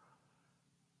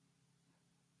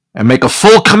and make a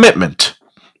full commitment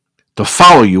to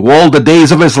follow you all the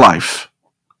days of his life.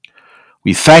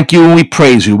 We thank you and we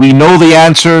praise you. We know the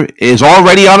answer is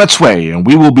already on its way, and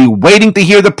we will be waiting to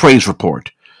hear the praise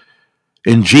report.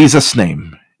 In Jesus'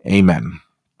 name, amen.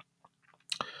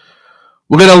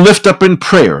 We're going to lift up in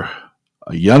prayer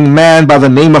a young man by the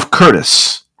name of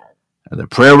Curtis. And the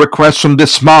prayer request from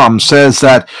this mom says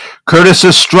that Curtis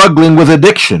is struggling with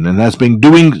addiction and has been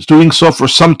doing so for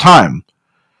some time.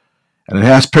 And it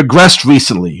has progressed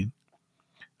recently.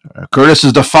 Curtis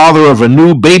is the father of a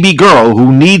new baby girl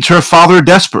who needs her father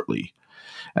desperately.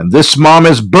 And this mom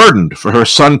is burdened for her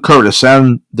son Curtis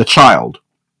and the child.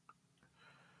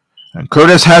 And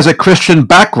Curtis has a Christian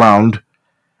background,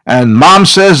 and mom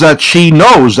says that she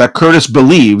knows that Curtis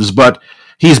believes, but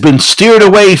he's been steered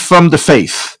away from the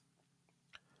faith,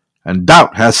 and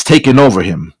doubt has taken over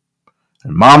him.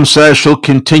 And mom says she'll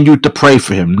continue to pray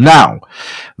for him. Now,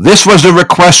 this was the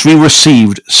request we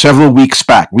received several weeks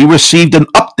back. We received an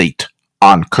update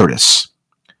on Curtis.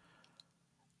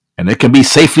 And it can be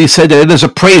safely said that it is a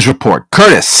praise report.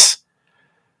 Curtis,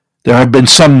 there have been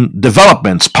some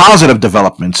developments, positive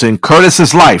developments in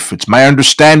Curtis's life. It's my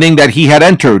understanding that he had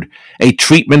entered a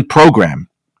treatment program,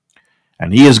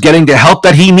 and he is getting the help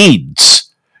that he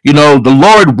needs. You know, the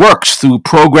Lord works through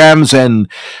programs and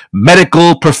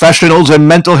medical professionals and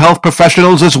mental health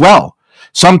professionals as well.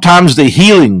 Sometimes the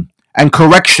healing and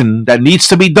correction that needs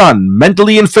to be done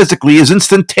mentally and physically is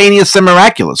instantaneous and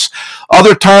miraculous.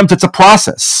 Other times it's a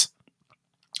process,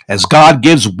 as God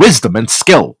gives wisdom and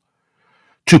skill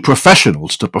to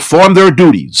professionals to perform their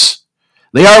duties.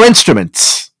 They are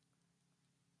instruments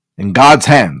in God's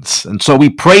hands. And so we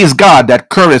praise God that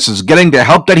Curtis is getting the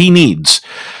help that he needs.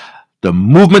 The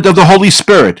movement of the Holy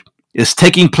Spirit is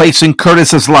taking place in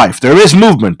Curtis's life. There is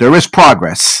movement, there is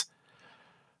progress.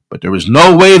 But there is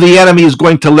no way the enemy is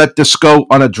going to let this go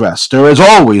unaddressed. There is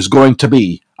always going to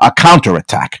be a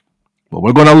counterattack. But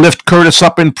we're going to lift Curtis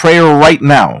up in prayer right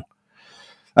now,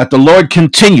 that the Lord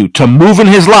continue to move in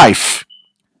his life,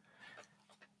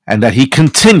 and that he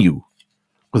continue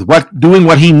with doing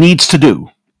what he needs to do.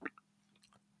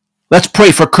 Let's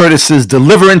pray for Curtis's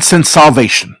deliverance and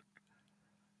salvation.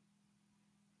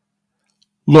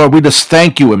 Lord, we just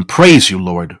thank you and praise you,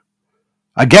 Lord,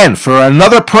 again for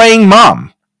another praying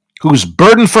mom who's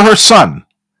burdened for her son.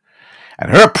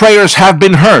 And her prayers have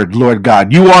been heard, Lord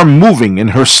God. You are moving in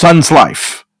her son's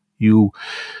life. You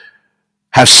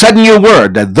have said in your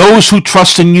word that those who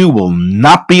trust in you will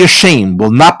not be ashamed,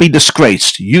 will not be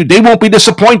disgraced. They won't be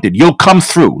disappointed. You'll come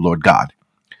through, Lord God.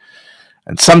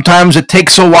 And sometimes it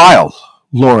takes a while,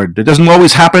 Lord. It doesn't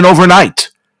always happen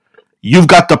overnight. You've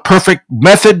got the perfect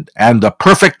method and the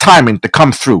perfect timing to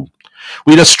come through.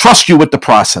 We just trust you with the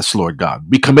process, Lord God.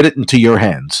 We commit it into your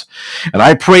hands. And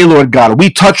I pray, Lord God, we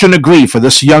touch and agree for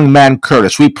this young man,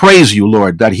 Curtis. We praise you,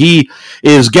 Lord, that he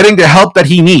is getting the help that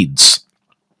he needs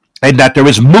and that there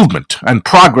is movement and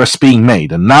progress being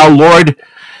made. And now, Lord,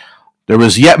 there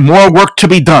is yet more work to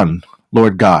be done,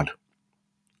 Lord God.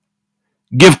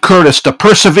 Give Curtis the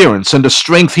perseverance and the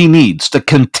strength he needs to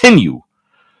continue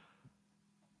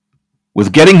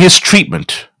with getting his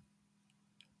treatment.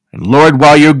 And Lord,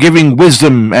 while you're giving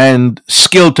wisdom and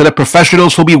skill to the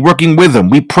professionals who'll be working with him,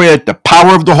 we pray that the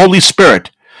power of the Holy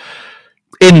Spirit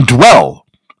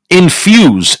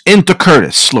infuse into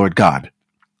Curtis, Lord God.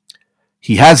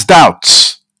 He has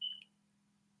doubts.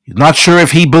 He's not sure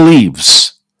if he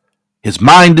believes. His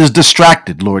mind is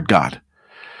distracted, Lord God.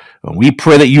 And we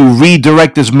pray that you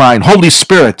redirect his mind. Holy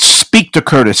Spirit, speak to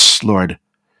Curtis, Lord,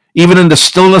 even in the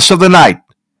stillness of the night.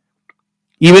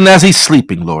 Even as he's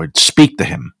sleeping, Lord, speak to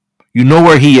him. You know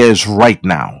where he is right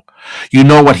now. You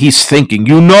know what he's thinking.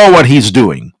 You know what he's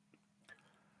doing.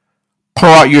 Pour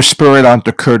out your Spirit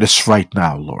onto Curtis right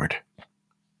now, Lord.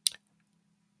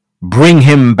 Bring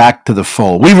him back to the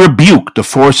fold. We rebuke the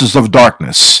forces of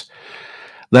darkness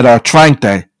that are trying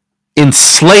to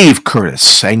enslave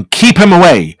Curtis and keep him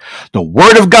away. The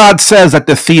Word of God says that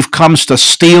the thief comes to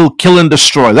steal, kill, and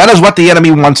destroy. That is what the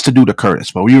enemy wants to do to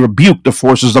Curtis. But we rebuke the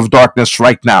forces of darkness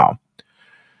right now.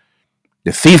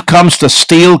 The thief comes to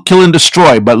steal, kill, and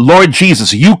destroy. But Lord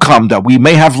Jesus, you come that we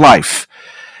may have life.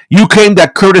 You came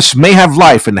that Curtis may have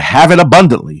life and have it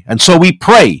abundantly. And so we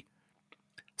pray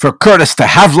for Curtis to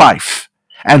have life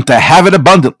and to have it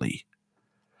abundantly.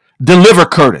 Deliver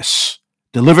Curtis.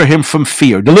 Deliver him from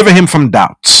fear. Deliver him from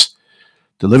doubts.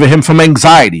 Deliver him from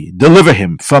anxiety. Deliver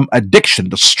him from addiction,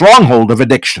 the stronghold of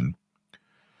addiction.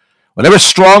 Whatever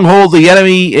stronghold the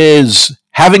enemy is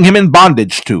having him in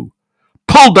bondage to,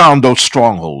 pull down those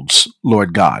strongholds,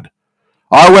 Lord God.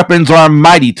 Our weapons are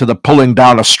mighty to the pulling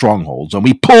down of strongholds, and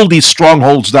we pull these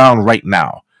strongholds down right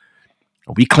now.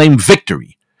 We claim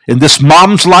victory in this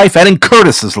mom's life and in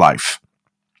Curtis's life.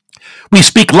 We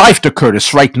speak life to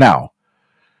Curtis right now.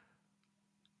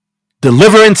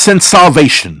 Deliverance and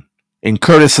salvation in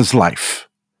Curtis's life.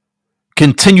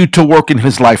 Continue to work in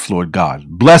his life, Lord God.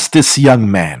 Bless this young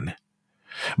man.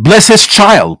 Bless his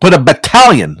child. Put a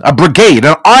battalion, a brigade,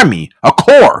 an army, a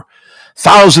corps,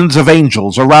 thousands of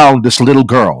angels around this little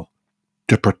girl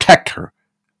to protect her.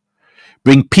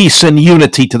 Bring peace and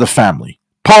unity to the family.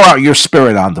 Pour out your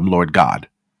Spirit on them, Lord God.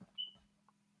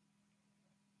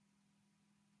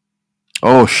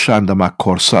 Oh, Shandama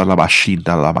Korsa Labashinda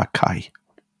Labakai.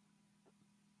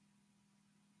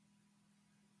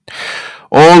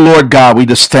 Oh, Lord God, we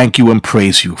just thank you and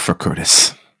praise you for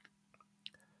Curtis,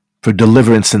 for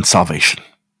deliverance and salvation.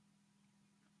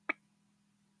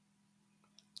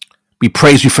 We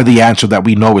praise you for the answer that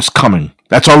we know is coming.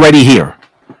 That's already here.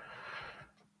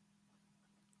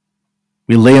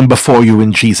 We lay him before you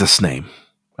in Jesus' name,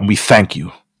 and we thank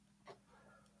you.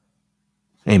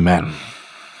 Amen.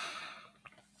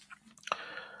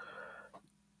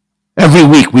 Every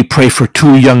week we pray for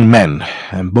two young men,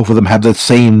 and both of them have the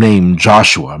same name,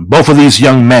 Joshua. And both of these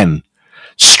young men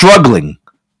struggling,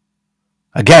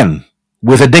 again,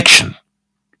 with addiction.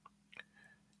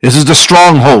 This is the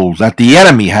stronghold that the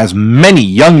enemy has many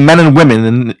young men and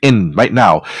women in right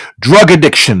now. Drug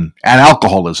addiction and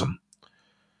alcoholism.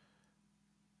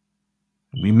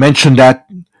 We mentioned that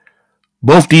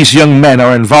both these young men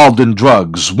are involved in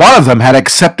drugs. One of them had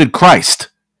accepted Christ,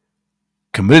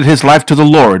 committed his life to the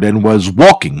Lord, and was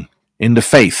walking in the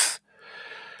faith.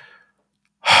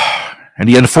 And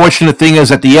the unfortunate thing is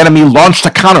that the enemy launched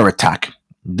a counterattack.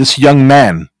 This young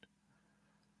man,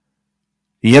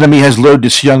 the enemy has lured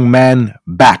this young man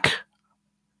back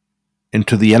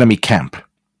into the enemy camp.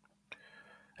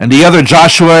 And the other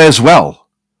Joshua as well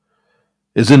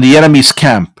is in the enemy's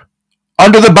camp,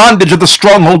 under the bondage of the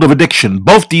stronghold of addiction.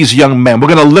 Both these young men, we're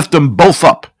going to lift them both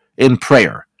up in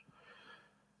prayer.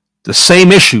 The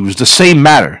same issues, the same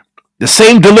matter, the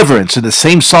same deliverance, and the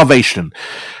same salvation.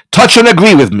 Touch and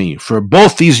agree with me for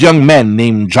both these young men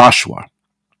named Joshua.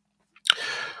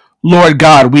 Lord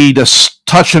God, we just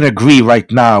touch and agree right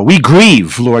now. We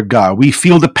grieve, Lord God. We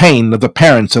feel the pain of the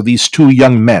parents of these two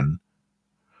young men.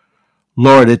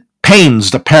 Lord, it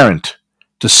pains the parent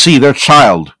to see their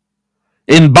child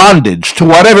in bondage to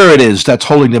whatever it is that's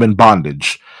holding them in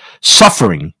bondage,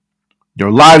 suffering,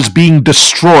 their lives being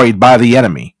destroyed by the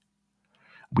enemy.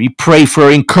 We pray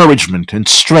for encouragement and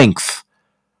strength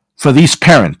for these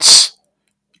parents.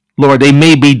 Lord, they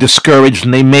may be discouraged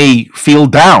and they may feel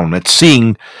down at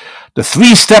seeing the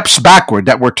 3 steps backward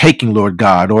that we're taking, Lord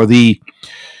God, or the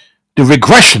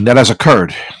regression that has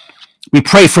occurred. We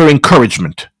pray for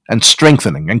encouragement and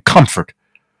strengthening and comfort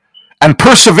and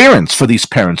perseverance for these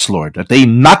parents, Lord, that they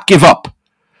not give up,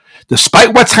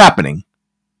 despite what's happening,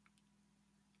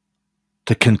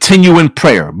 to continue in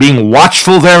prayer, being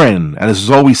watchful therein, as is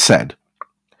always said.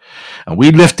 And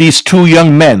we lift these 2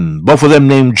 young men, both of them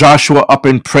named Joshua, up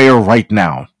in prayer right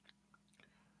now.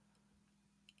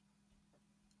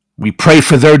 We pray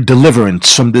for their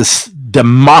deliverance from this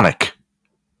demonic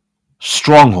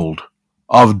stronghold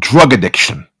of drug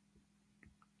addiction.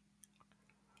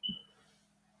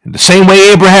 In the same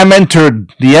way Abraham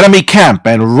entered the enemy camp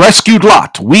and rescued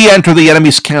Lot, we enter the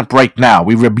enemy's camp right now.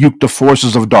 We rebuke the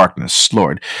forces of darkness,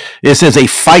 Lord. This is a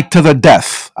fight to the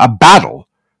death, a battle.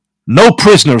 No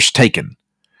prisoners taken.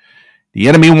 The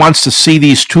enemy wants to see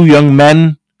these 2 young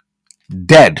men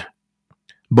dead,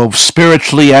 both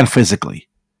spiritually and physically.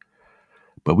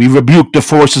 But we rebuke the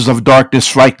forces of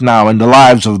darkness right now in the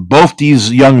lives of both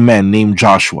these young men named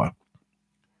Joshua.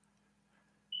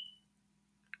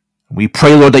 We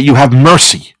pray, Lord, that you have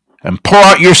mercy and pour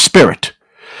out your Spirit.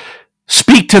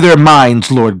 Speak to their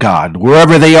minds, Lord God,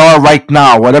 wherever they are right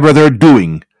now, whatever they're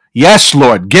doing. Yes,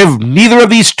 Lord, give neither of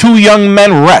these 2 young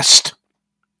men rest.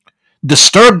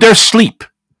 Disturb their sleep.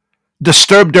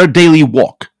 Disturb their daily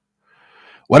walk.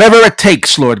 Whatever it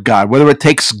takes, Lord God, whether it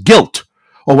takes guilt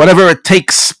or whatever it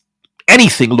takes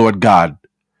anything, Lord God.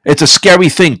 It's a scary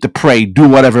thing to pray, do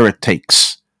whatever it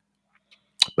takes.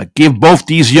 But give both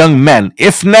these young men,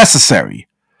 if necessary,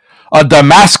 a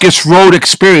Damascus Road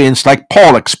experience like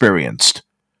Paul experienced.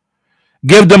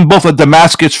 Give them both a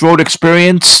Damascus Road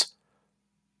experience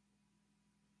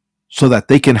so that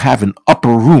they can have an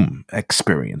upper room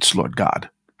experience, Lord God.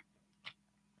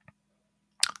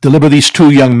 Deliver these 2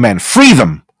 young men. Free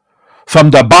them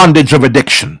from the bondage of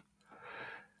addiction.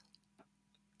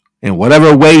 In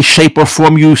whatever way, shape, or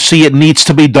form you see it needs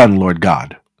to be done, Lord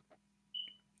God.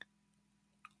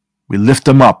 We lift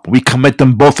them up. We commit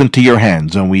them both into your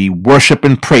hands, and we worship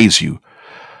and praise you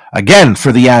again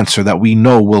for the answer that we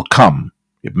know will come.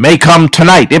 It may come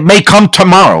tonight. It may come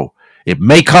tomorrow. It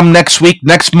may come next week,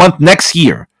 next month, next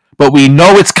year. But we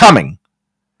know it's coming.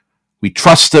 We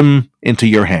trust them into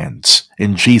your hands.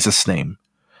 In Jesus' name,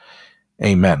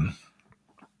 amen.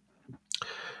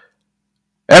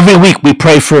 Every week we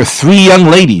pray for 3 young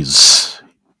ladies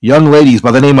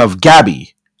by the name of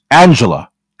Gabby, Angela,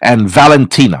 and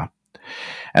Valentina.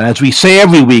 And as we say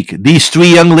every week, these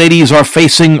 3 young ladies are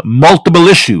facing multiple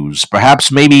issues,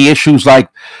 perhaps maybe issues like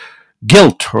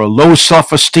guilt or low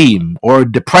self-esteem or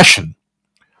depression.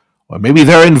 Or maybe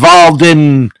they're involved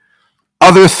in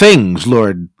other things,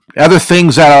 Lord, other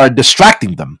things that are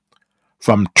distracting them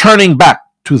from turning back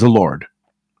to the Lord.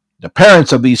 The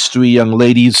parents of these 3 young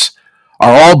ladies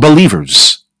are all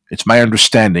believers, it's my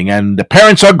understanding, and the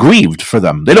parents are grieved for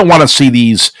them. They don't want to see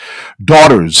these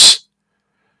daughters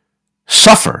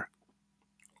suffer.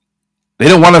 They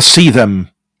don't want to see them,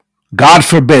 God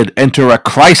forbid, enter a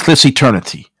Christless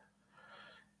eternity.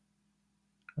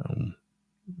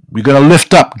 We're going to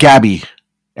lift up Gabby,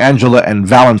 Angela, and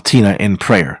Valentina in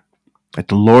prayer, that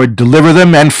the Lord deliver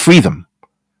them and free them.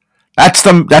 That's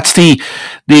the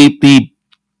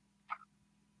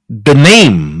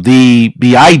name,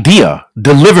 the idea,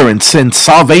 deliverance and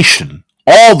salvation.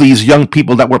 All these young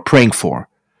people that we're praying for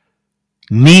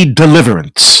need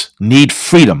deliverance, need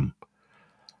freedom.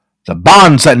 The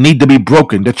bonds that need to be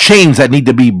broken, the chains that need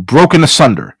to be broken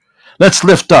asunder. Let's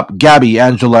lift up Gabby,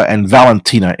 Angela, and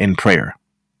Valentina in prayer.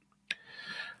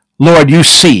 Lord, you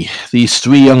see these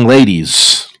 3 young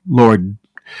ladies, Lord,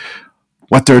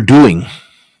 what they're doing,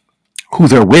 who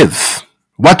they're with,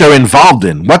 what they're involved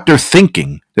in, what they're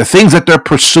thinking, the things that they're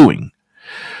pursuing.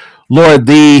 Lord,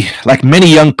 like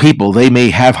many young people, they may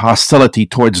have hostility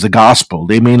towards the gospel.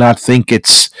 They may not think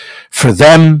it's for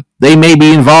them. They may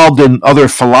be involved in other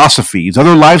philosophies,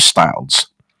 other lifestyles,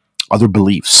 other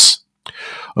beliefs.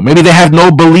 Or maybe they have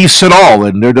no beliefs at all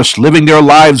and they're just living their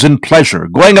lives in pleasure,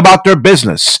 going about their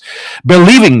business,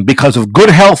 believing because of good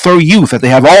health or youth that they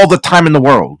have all the time in the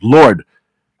world. Lord,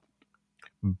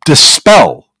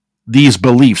 dispel these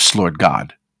beliefs, Lord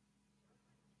God.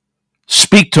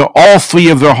 Speak to all three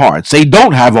of their hearts. They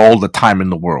don't have all the time in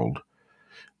the world.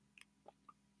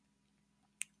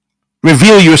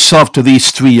 Reveal yourself to these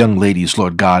three young ladies,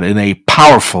 Lord God, in a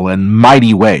powerful and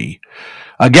mighty way.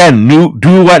 Again,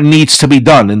 do what needs to be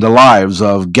done in the lives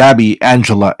of Gabby,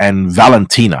 Angela, and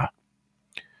Valentina.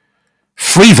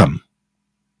 Free them.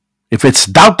 If it's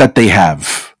doubt that they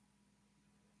have,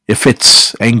 if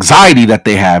it's anxiety that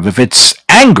they have, if it's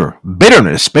anger,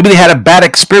 bitterness, maybe they had a bad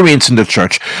experience in the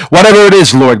church, whatever it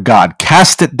is, Lord God,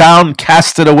 cast it down,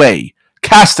 cast it away,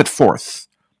 cast it forth.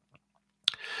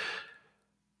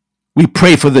 We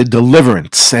pray for the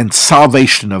deliverance and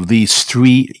salvation of these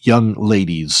three young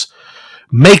ladies.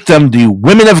 Make them the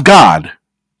women of God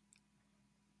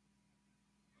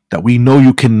that we know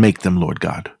you can make them, Lord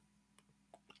God.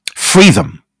 Free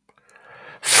them.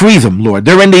 Free them, Lord.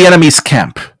 They're in the enemy's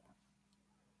camp.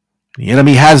 The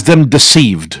enemy has them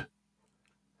deceived.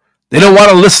 They don't want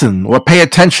to listen or pay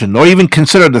attention or even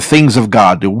consider the things of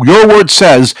God. Your word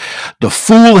says, the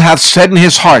fool hath said in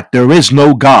his heart, there is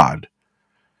no God.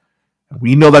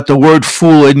 We know that the word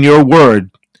fool in your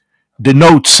word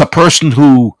denotes a person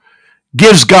who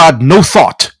gives God no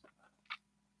thought,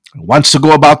 wants to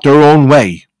go about their own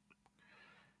way.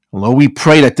 Lord, we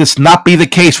pray that this not be the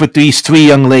case with these three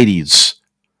young ladies.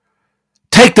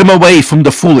 Take them away from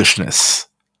the foolishness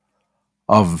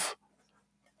of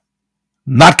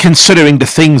not considering the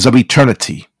things of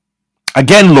eternity.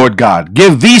 Again, Lord God,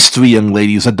 give these three young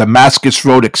ladies a Damascus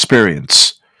Road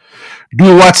experience.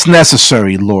 Do what's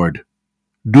necessary, Lord.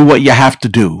 Do what you have to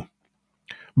do.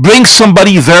 Bring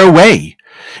somebody their way.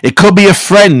 It could be a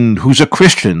friend who's a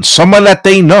Christian, someone that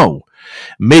they know.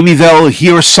 Maybe they'll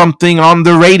hear something on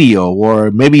the radio,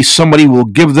 or maybe somebody will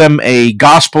give them a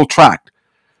gospel tract.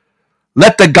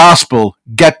 Let the gospel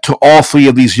get to all three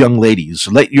of these young ladies.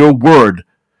 Let your word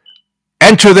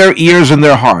enter their ears and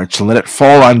their hearts, and let it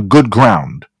fall on good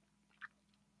ground.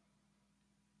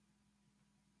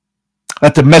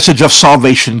 Let the message of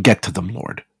salvation get to them,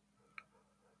 Lord.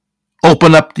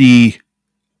 Open up the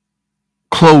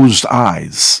closed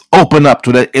eyes. Open up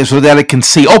so that it can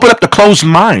see. Open up the closed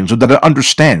mind so that it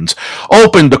understands.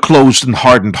 Open the closed and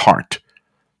hardened heart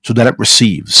so that it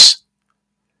receives.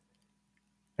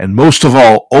 And most of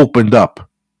all, opened up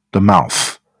the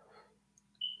mouth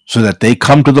so that they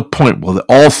come to the point where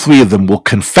all three of them will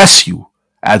confess you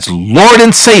as Lord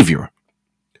and Savior.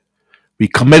 We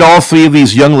commit all three of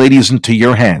these young ladies into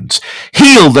your hands.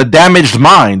 Heal the damaged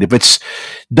mind. If it's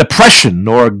depression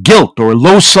or guilt or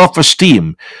low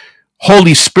self-esteem,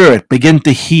 Holy Spirit, begin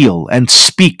to heal and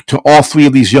speak to all three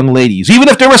of these young ladies. Even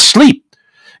if they're asleep,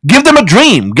 give them a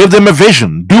dream, give them a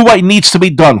vision. Do what needs to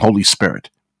be done, Holy Spirit.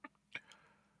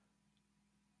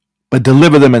 But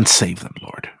deliver them and save them,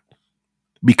 Lord.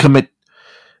 We commit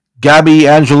Gabby,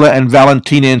 Angela, and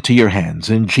Valentina into your hands.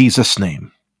 In Jesus'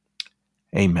 name,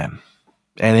 amen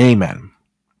and amen.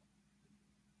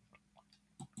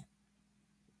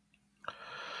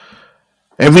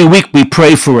 Every week we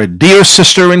pray for a dear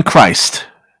sister in Christ.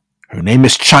 Her name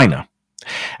is China.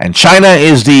 And China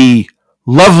is the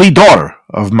lovely daughter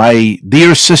of my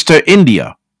dear sister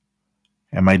India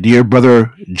and my dear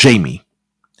brother Jamie.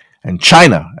 And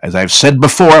China, as I've said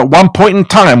before, at one point in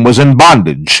time was in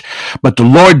bondage, but the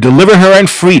Lord delivered her and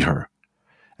freed her.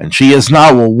 And she is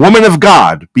now a woman of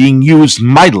God being used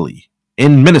mightily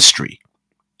in ministry.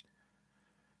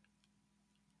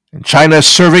 And China is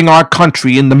serving our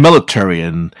country in the military,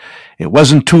 and it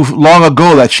wasn't too long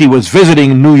ago that she was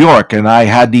visiting New York, and I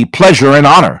had the pleasure and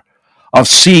honor of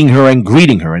seeing her and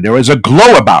greeting her, and there was a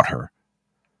glow about her.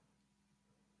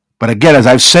 But again, as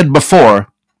I've said before,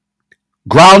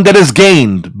 ground that is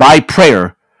gained by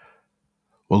prayer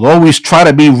will always try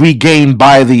to be regained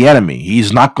by the enemy.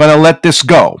 He's not going to let this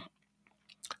go.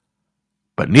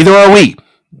 But neither are we.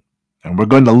 And we're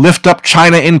going to lift up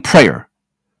China in prayer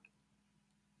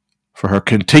for her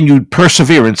continued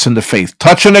perseverance in the faith.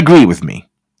 Touch and agree with me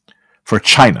for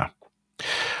China.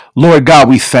 Lord God,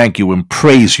 we thank you and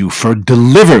praise you for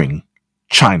delivering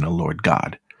China, Lord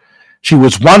God. She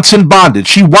was once in bondage.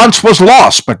 She once was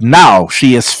lost, but now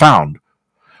she is found.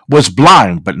 Was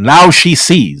blind, but now she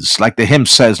sees, like the hymn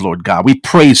says, Lord God. We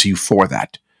praise you for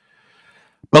that.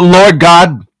 But Lord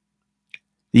God,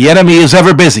 the enemy is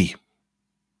ever busy.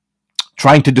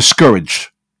 trying to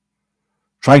discourage,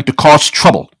 trying to cause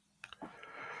trouble,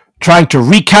 trying to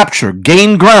recapture,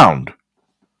 gain ground.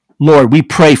 Lord, we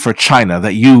pray for China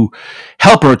that you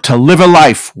help her to live a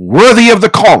life worthy of the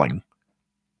calling,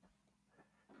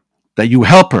 that you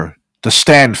help her to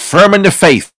stand firm in the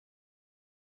faith,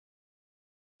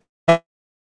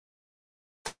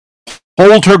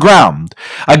 hold her ground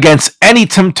against any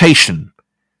temptation,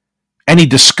 any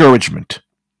discouragement,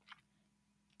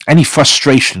 any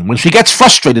frustration. When she gets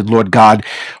frustrated, Lord God,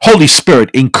 Holy Spirit,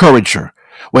 encourage her.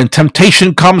 When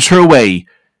temptation comes her way,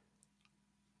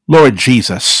 Lord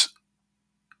Jesus,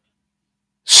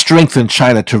 strengthen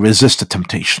China to resist the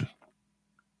temptation.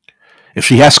 If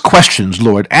she has questions,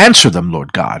 Lord, answer them,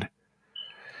 Lord God.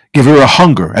 Give her a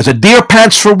hunger. As a deer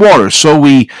pants for water, so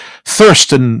we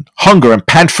thirst and hunger and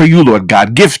pant for you, Lord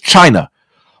God. Give China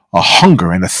a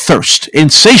hunger and a thirst,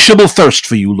 insatiable thirst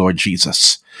for you, Lord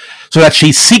Jesus, so that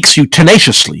she seeks you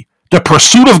tenaciously, the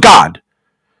pursuit of God.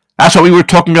 That's what we were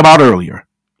talking about earlier.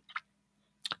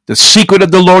 The secret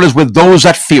of the Lord is with those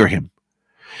that fear him.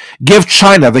 Give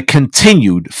China the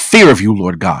continued fear of you,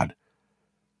 Lord God.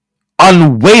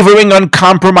 Unwavering,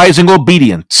 uncompromising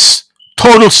obedience,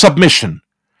 total submission,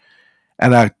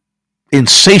 and an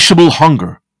insatiable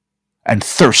hunger and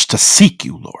thirst to seek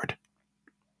you, Lord.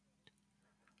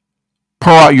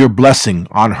 Pour out your blessing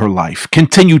on her life.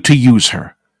 Continue to use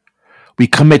her. We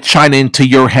commit China into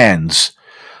your hands.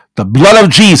 The blood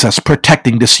of Jesus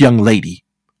protecting this young lady.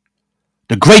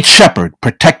 The great shepherd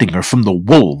protecting her from the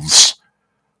wolves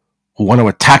who want to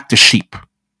attack the sheep.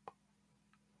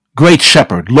 Great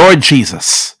shepherd, Lord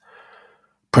Jesus,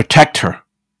 protect her,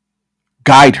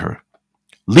 guide her,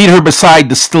 lead her beside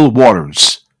the still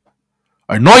waters,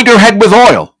 anoint her head with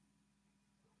oil,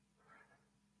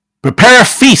 prepare a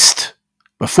feast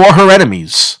before her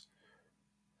enemies.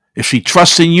 If she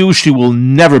trusts in you, she will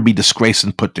never be disgraced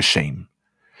and put to shame.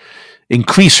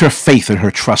 Increase her faith and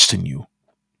her trust in you.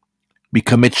 We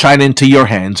commit China into your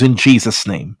hands in Jesus'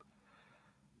 name.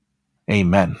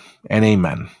 Amen and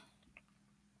amen.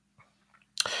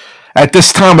 At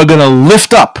this time, we're going to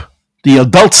lift up the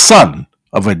adult son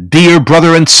of a dear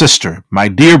brother and sister. My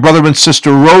dear brother and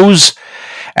sister Rose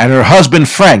and her husband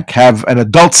Frank have an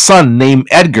adult son named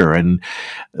Edgar, and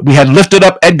we had lifted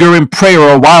up Edgar in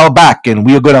prayer a while back, and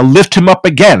we are going to lift him up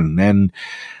again. And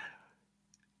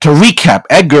to recap,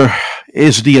 Edgar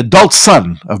is the adult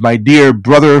son of my dear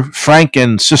brother Frank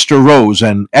and sister Rose,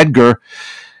 and Edgar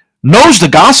knows the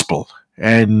gospel,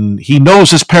 and he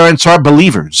knows his parents are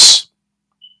believers.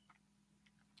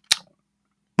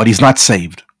 But he's not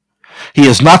saved. He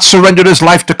has not surrendered his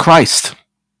life to Christ.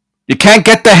 You can't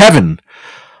get to heaven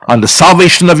on the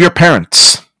salvation of your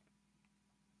parents.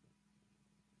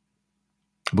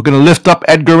 We're going to lift up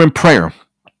Edgar in prayer,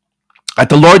 that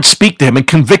the Lord speak to him and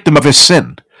convict him of his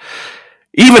sin.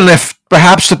 Even if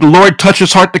perhaps that the Lord touch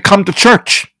his heart to come to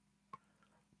church.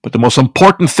 But the most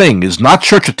important thing is not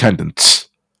church attendance,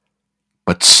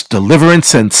 but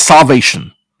deliverance and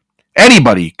salvation.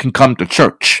 Anybody can come to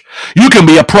church. You can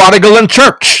be a prodigal in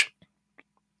church.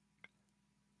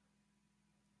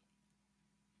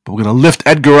 But we're going to lift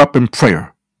Edgar up in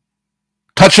prayer.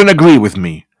 Touch and agree with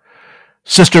me.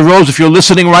 Sister Rose, if you're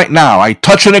listening right now, I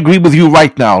touch and agree with you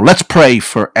right now. Let's pray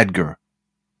for Edgar.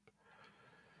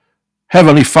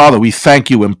 Heavenly Father, we thank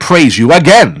you and praise you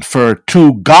again for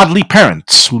two godly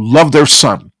parents who love their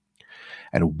son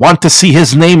and want to see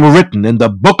his name written in the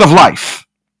book of life.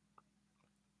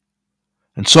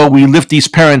 And so we lift these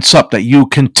parents up, that you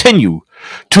continue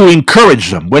to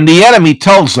encourage them when the enemy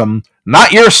tells them,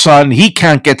 not your son, he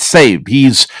can't get saved.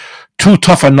 He's too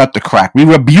tough a nut to crack. We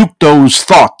rebuke those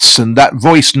thoughts and that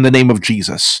voice in the name of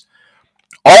Jesus.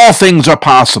 All things are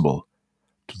possible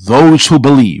to those who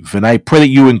believe, and I pray that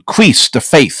you increase the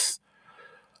faith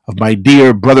of my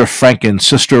dear brother Frank and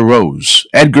sister Rose,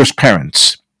 Edgar's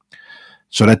parents,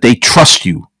 so that they trust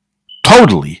you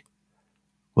totally,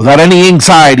 without any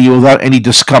anxiety, without any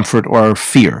discomfort or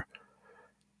fear,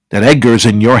 that Edgar is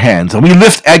in your hands. And we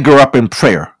lift Edgar up in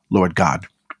prayer, Lord God.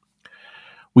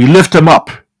 We lift him up,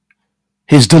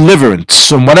 his deliverance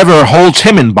from whatever holds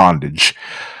him in bondage.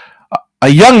 A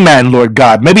young man, Lord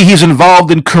God, maybe he's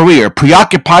involved in career,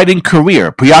 preoccupied in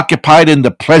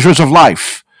the pleasures of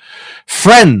life,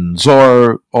 friends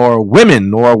or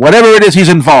women or whatever it is he's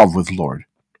involved with, Lord.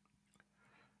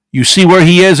 You see where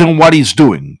he is and what he's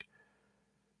doing.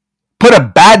 Put a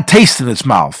bad taste in his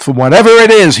mouth from whatever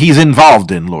it is he's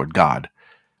involved in, Lord God.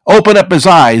 Open up his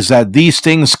eyes that these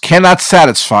things cannot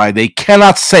satisfy, they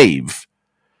cannot save.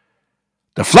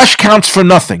 The flesh counts for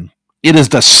nothing. It is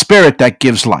the Spirit that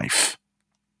gives life.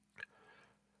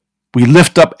 We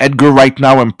lift up Edgar right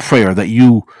now in prayer, that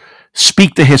you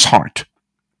speak to his heart,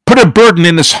 Put a burden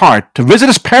in his heart to visit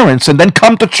his parents and then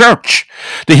come to church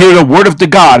to hear the word of the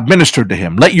God ministered to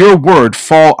him. Let your word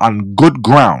fall on good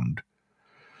ground.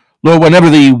 Lord, whenever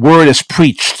the word is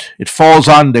preached, it falls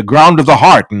on the ground of the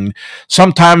heart, and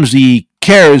sometimes the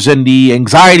cares and the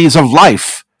anxieties of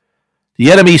life,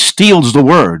 the enemy steals the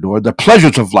word, or the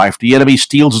pleasures of life, the enemy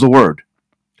steals the word.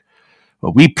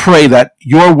 But we pray that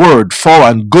your word fall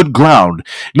on good ground.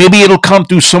 Maybe it'll come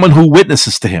through someone who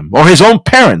witnesses to him, or his own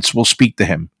parents will speak to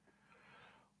him.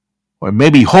 Or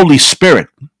maybe Holy Spirit,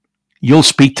 you'll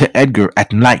speak to Edgar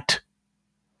at night.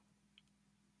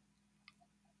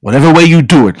 Whatever way you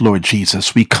do it, Lord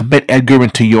Jesus, we commit Edgar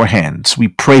into your hands. We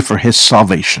pray for his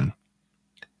salvation.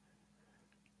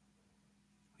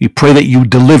 We pray that you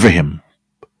deliver him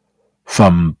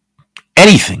from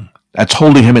anything that's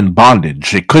holding him in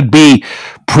bondage. It could be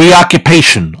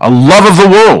preoccupation, a love of the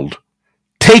world.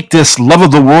 Take this love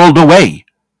of the world away.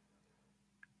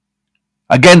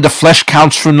 Again, the flesh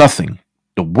counts for nothing.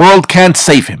 The world can't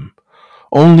save him.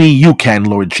 Only you can,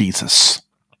 Lord Jesus.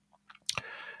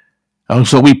 And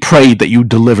so we pray that you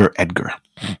deliver Edgar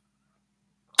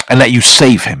and that you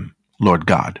save him, Lord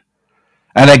God.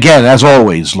 And again, as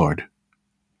always, Lord,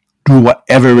 do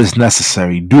whatever is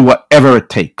necessary, do whatever it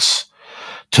takes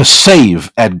to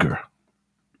save Edgar.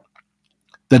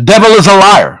 The devil is a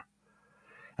liar.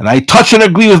 And I touch and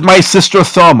agree with my sister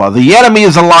Thelma. The enemy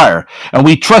is a liar. And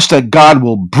we trust that God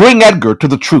will bring Edgar to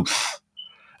the truth.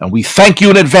 And we thank you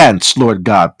in advance, Lord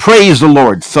God. Praise the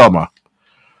Lord, Thelma,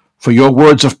 for your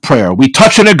words of prayer. We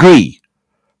touch and agree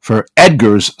for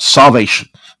Edgar's salvation.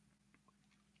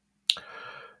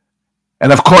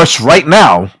 And of course, right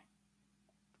now,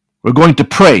 we're going to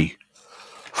pray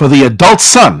for the adult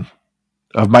son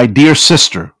of my dear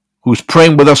sister who's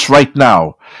praying with us right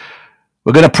now.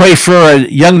 We're going to pray for a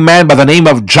young man by the name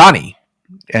of Johnny.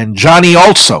 And Johnny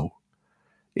also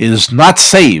is not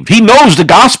saved. He knows the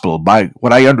gospel by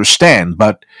what I understand,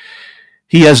 but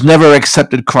he has never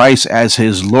accepted Christ as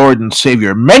his Lord and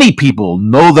Savior. Many people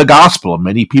know the gospel.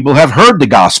 Many people have heard the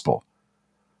gospel,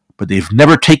 but they've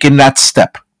never taken that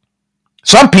step.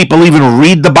 Some people even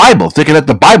read the Bible, thinking that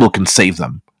the Bible can save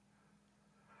them.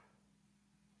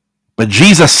 But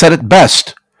Jesus said it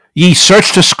best. Ye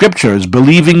search the scriptures,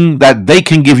 believing that they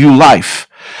can give you life.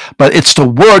 But it's the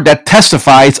word that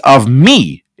testifies of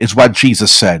me, is what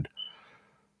Jesus said.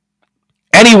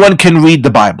 Anyone can read the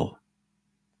Bible.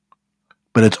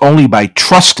 But it's only by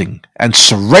trusting and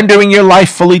surrendering your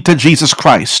life fully to Jesus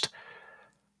Christ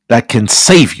that can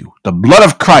save you. The blood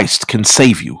of Christ can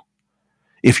save you.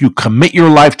 If you commit your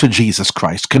life to Jesus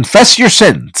Christ, confess your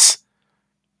sins,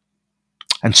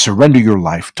 and surrender your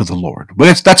life to the Lord.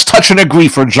 Let's touch and agree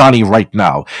for Johnny right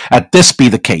now. At this be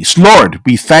the case. Lord,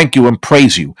 we thank you and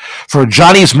praise you for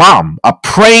Johnny's mom, a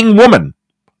praying woman,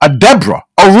 a Deborah,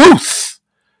 a Ruth.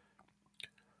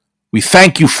 We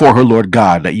thank you for her, Lord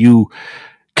God, that you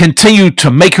continue to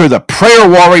make her the prayer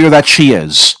warrior that she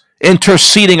is,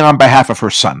 interceding on behalf of her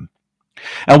son.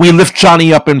 And we lift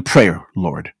Johnny up in prayer,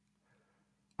 Lord.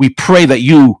 We pray that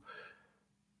you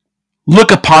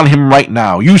look upon him right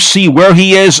now. You see where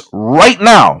he is right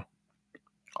now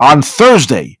on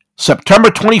Thursday, September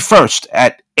 21st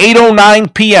at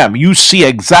 8:09 p.m. You see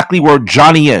exactly where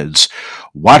Johnny is,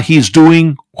 what he's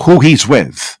doing, who he's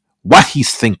with, what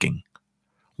he's thinking,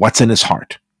 what's in his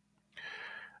heart.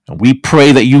 And we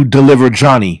pray that you deliver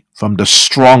Johnny from the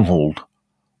stronghold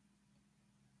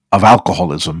of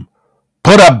alcoholism.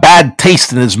 Put a bad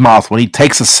taste in his mouth when he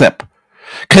takes a sip.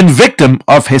 Convict him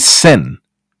of his sin.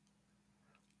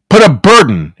 Put a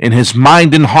burden in his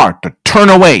mind and heart to turn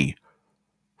away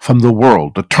from the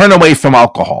world, to turn away from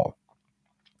alcohol.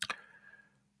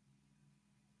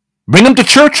 Bring him to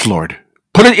church, Lord.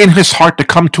 Put it in his heart to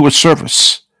come to a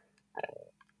service.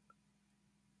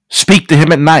 Speak to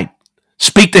him at night.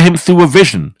 Speak to him through a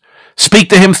vision. Speak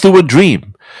to him through a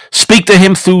dream. Speak to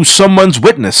him through someone's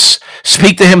witness.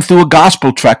 Speak to him through a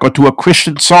gospel track or to a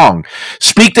Christian song.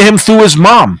 Speak to him through his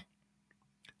mom.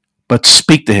 But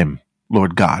speak to him,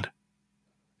 Lord God,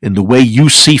 in the way you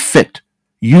see fit.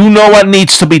 You know what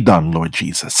needs to be done, Lord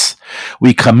Jesus.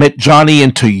 We commit Johnny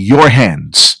into your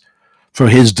hands for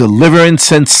his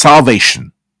deliverance and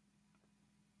salvation.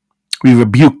 We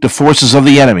rebuke the forces of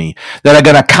the enemy that are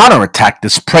going to counterattack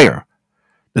this prayer.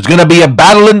 There's going to be a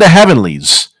battle in the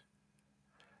heavenlies.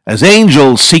 As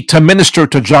angels seek to minister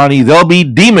to Johnny, there'll be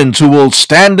demons who will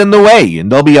stand in the way,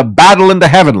 and there'll be a battle in the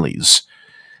heavenlies.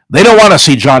 They don't want to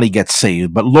see Johnny get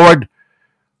saved, but Lord,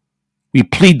 we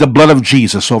plead the blood of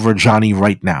Jesus over Johnny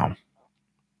right now.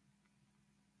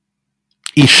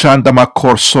 Ishandama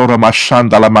korsora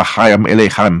mashandala mahayam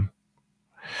eleham.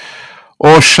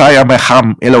 O shaya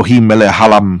meham Elohim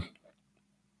elehalam.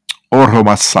 Oro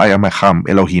Masaya Mecham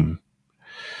Elohim.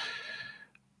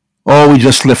 Oh, we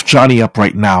just lift Johnny up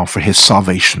right now for his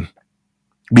salvation.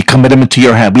 We commit him into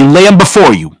your hand. We lay him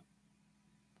before you,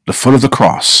 the foot of the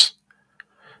cross.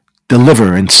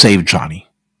 Deliver and save Johnny.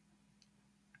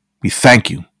 We thank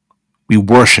you. We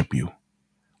worship you.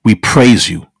 We praise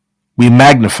you. We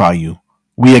magnify you.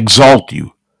 We exalt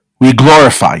you. We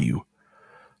glorify you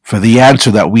for the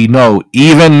answer that we know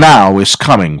even now is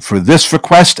coming for this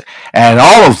request and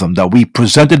all of them that we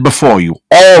presented before you.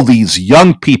 All these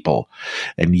young people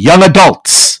and young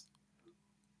adults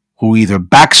who are either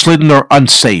backslidden or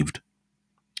unsaved.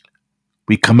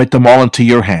 We commit them all into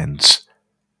your hands.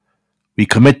 We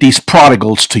commit these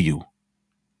prodigals to you.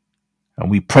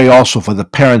 And we pray also for the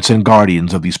parents and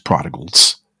guardians of these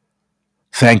prodigals.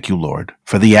 Thank you, Lord,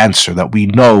 for the answer that we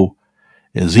know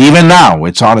is even now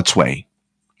it's on its way.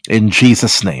 In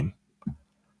Jesus' name,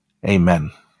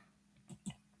 amen.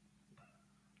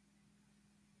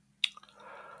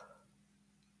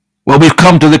 Well, we've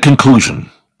come to the conclusion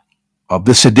of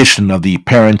this edition of the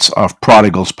Parents of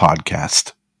Prodigals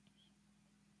podcast.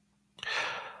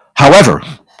 However,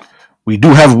 we do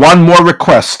have one more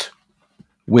request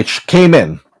which just came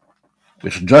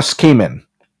in.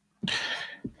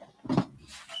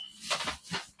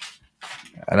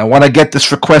 And I want to get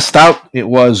this request out. It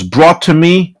was brought to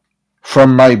me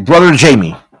from my brother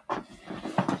Jamie.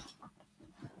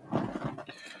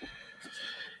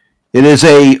 It is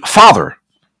a father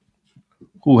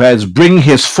who has bring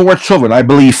his 4 children, I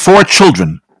believe 4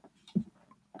 children.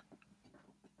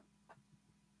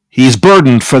 He's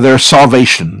burdened for their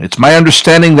salvation. It's my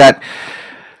understanding that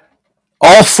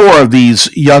all 4 of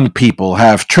these young people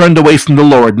have turned away from the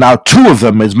Lord. Now 2 of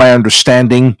them, is my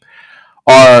understanding,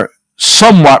 are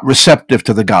somewhat receptive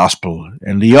to the gospel.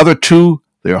 And the other 2,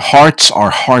 their hearts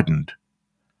are hardened.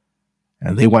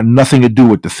 And they want nothing to do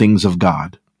with the things of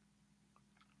God.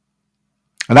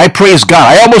 And I praise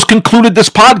God. I almost concluded this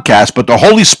podcast, but the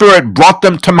Holy Spirit brought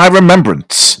them to my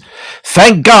remembrance.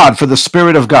 Thank God for the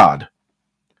Spirit of God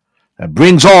that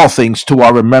brings all things to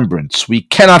our remembrance. We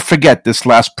cannot forget this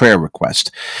last prayer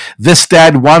request. This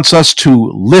dad wants us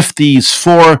to lift these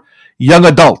 4 young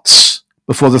adults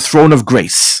before the throne of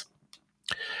grace.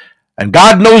 And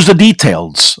God knows the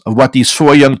details of what these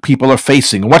 4 young people are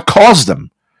facing and what caused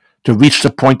them to reach the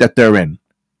point that they're in.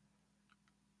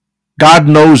 God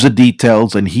knows the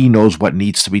details and he knows what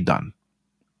needs to be done.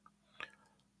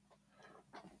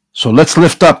 So let's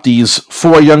lift up these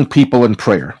 4 young people in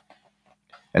prayer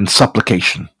and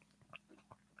supplication.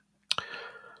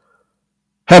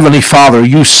 Heavenly Father,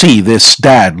 you see this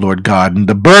dad, Lord God, and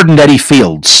the burden that he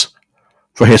feels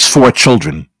for his 4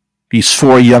 children, these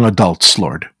 4 young adults,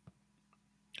 Lord.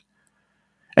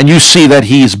 And you see that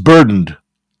he's burdened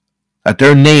that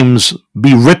their names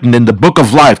be written in the book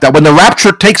of life, that when the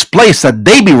rapture takes place, that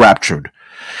they be raptured,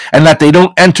 and that they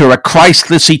don't enter a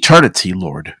Christless eternity,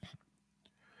 Lord.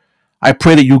 I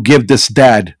pray that you give this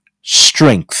dad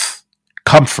strength,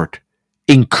 comfort,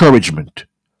 encouragement,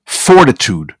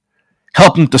 fortitude.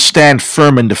 Help him to stand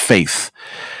firm in the faith.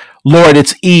 Lord,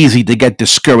 it's easy to get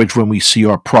discouraged when we see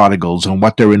our prodigals and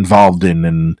what they're involved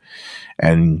in,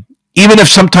 and even if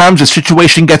sometimes the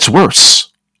situation gets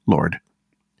worse, Lord.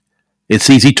 It's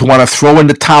easy to want to throw in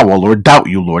the towel or doubt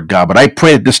you, Lord God, but I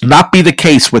pray that this not be the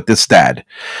case with this dad,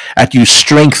 that you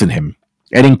strengthen him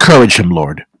and encourage him,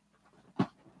 Lord.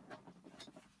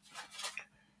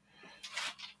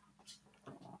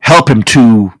 Help him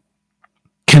to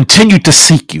continue to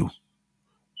seek you,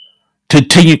 to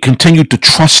continue to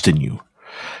trust in you,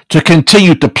 to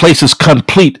continue to place his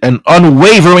complete and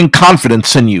unwavering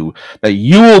confidence in you, that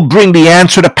you will bring the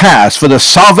answer to pass for the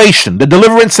salvation, the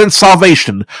deliverance and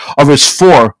salvation of his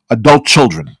 4 adult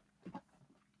children.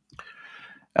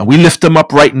 And we lift them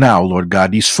up right now, Lord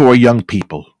God, these 4 young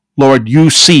people. Lord, you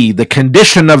see the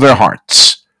condition of their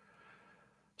hearts,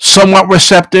 somewhat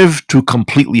receptive to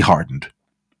completely hardened.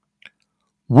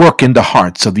 Work in the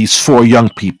hearts of these 4 young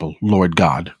people, Lord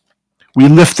God. We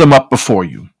lift them up before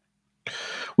you.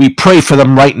 We pray for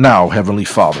them right now, Heavenly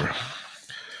Father.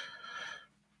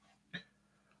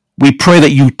 We pray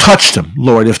that you touch them,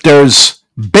 Lord. If there's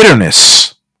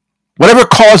bitterness, whatever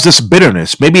caused this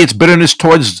bitterness, maybe it's bitterness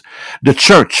towards the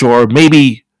church, or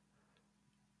maybe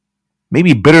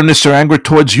bitterness or anger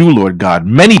towards you, Lord God.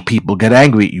 Many people get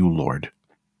angry at you, Lord.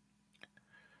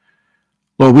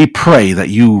 Lord, we pray that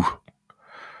you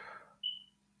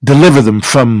deliver them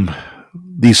from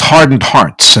these hardened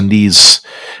hearts and these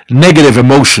negative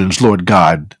emotions, Lord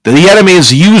God. That the enemy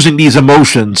is using these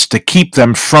emotions to keep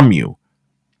them from you.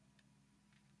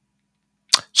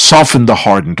 Soften the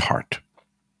hardened heart.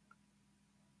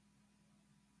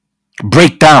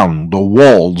 Break down the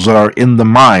walls that are in the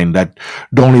mind that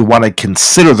don't even want to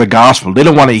consider the gospel. They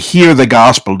don't want to hear the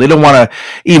gospel. They don't want to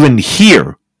even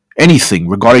hear anything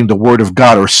regarding the word of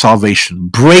God or salvation.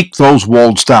 Break those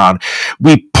walls down.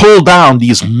 We pull down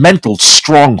these mental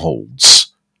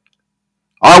strongholds.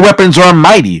 Our weapons are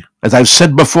mighty, as I've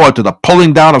said before, to the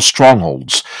pulling down of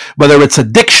strongholds, whether it's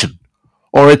addiction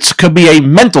or it could be a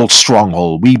mental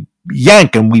stronghold. We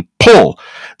yank and we pull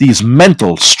these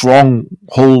mental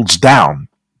strongholds down,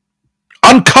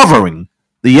 uncovering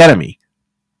the enemy,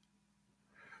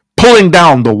 pulling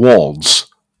down the walls.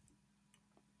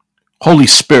 Holy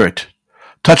Spirit,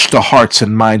 touch the hearts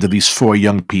and minds of these 4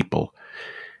 young people.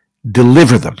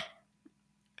 Deliver them.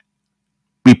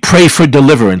 We pray for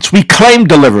deliverance. We claim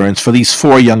deliverance for these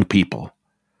 4 young people.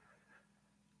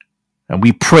 And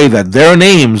we pray that their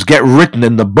names get written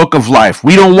in the book of life.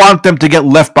 We don't want them to get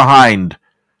left behind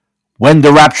when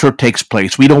the rapture takes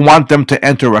place. We don't want them to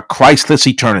enter a Christless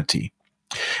eternity.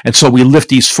 And so we lift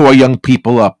these 4 young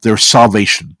people up, their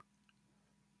salvation.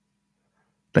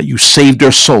 That you save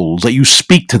their souls, that you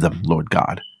speak to them, Lord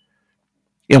God.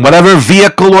 In whatever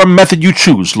vehicle or method you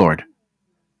choose, Lord,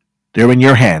 they're in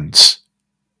your hands.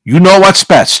 You know what's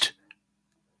best.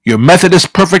 Your method is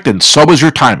perfect, and so is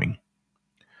your timing.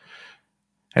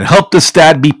 And help this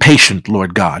dad be patient,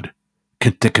 Lord God,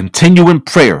 to continue in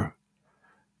prayer.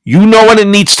 You know when it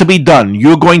needs to be done.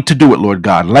 You're going to do it, Lord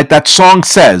God. Like that song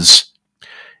says,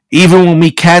 even when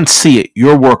we can't see it,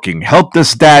 you're working. Help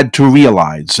this dad to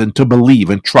realize and to believe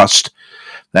and trust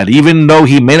that even though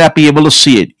he may not be able to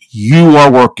see it, you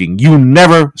are working. You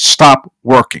never stop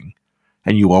working.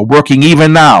 And you are working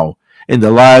even now in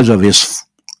the lives of his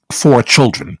 4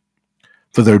 children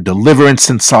for their deliverance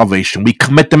and salvation. We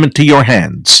commit them into your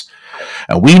hands.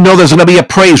 And we know there's going to be a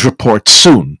praise report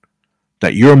soon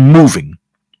that you're moving.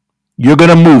 You're going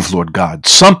to move, Lord God.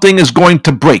 Something is going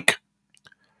to break.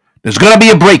 There's going to be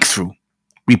a breakthrough.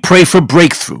 We pray for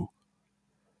breakthrough.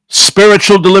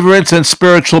 Spiritual deliverance and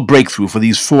spiritual breakthrough for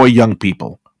these 4 young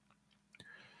people.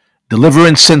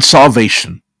 Deliverance and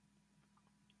salvation.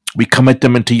 We commit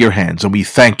them into your hands, and we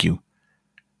thank you.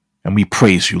 And we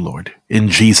praise you, Lord. In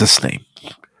Jesus' name.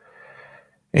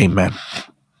 Amen.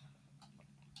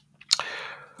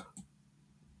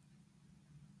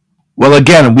 Well,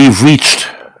 again, we've reached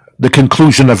the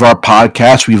conclusion of our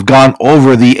podcast. We've gone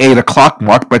over the 8 o'clock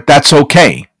mark, but that's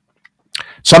okay.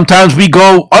 Sometimes we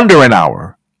go under an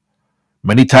hour.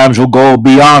 Many times we'll go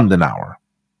beyond an hour.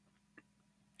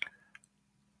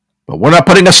 But we're not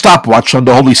putting a stopwatch on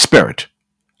the Holy Spirit.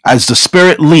 As the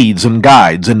Spirit leads and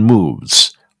guides and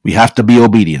moves, we have to be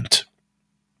obedient.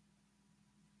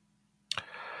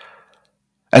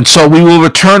 And so we will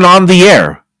return on the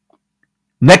air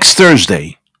next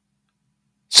Thursday,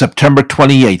 September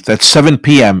 28th at 7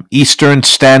 p.m. Eastern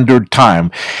Standard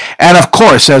Time. And of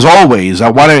course, as always, I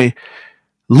want to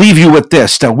leave you with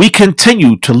this, that we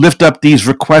continue to lift up these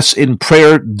requests in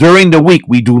prayer during the week.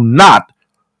 We do not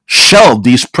shelve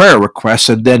these prayer requests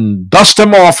and then dust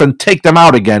them off and take them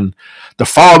out again the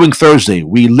following Thursday.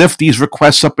 We lift these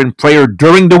requests up in prayer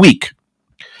during the week.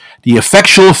 The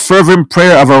effectual, fervent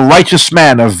prayer of a righteous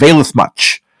man availeth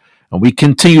much. And we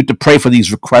continue to pray for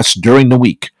these requests during the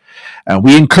week. And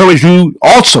we encourage you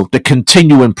also to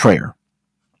continue in prayer.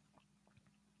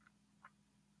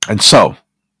 And so,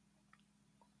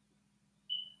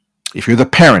 if you're the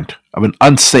parent of an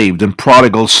unsaved and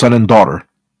prodigal son and daughter,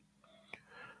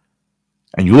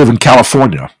 and you live in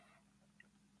California,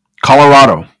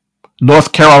 Colorado,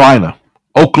 North Carolina,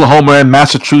 Oklahoma and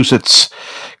Massachusetts,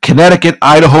 Connecticut,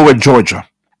 Idaho, and Georgia,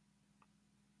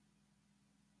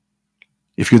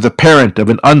 if you're the parent of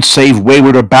an unsaved,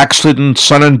 wayward, or backslidden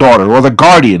son and daughter, or the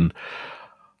guardian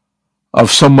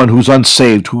of someone who's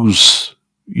unsaved,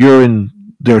 you're in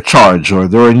their charge, or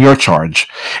they're in your charge,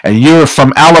 and you're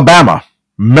from Alabama,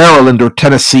 Maryland, or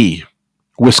Tennessee,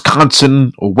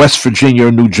 Wisconsin, or West Virginia,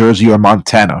 or New Jersey, or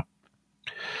Montana,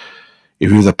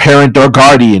 if you're the parent or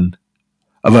guardian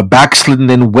of a backslidden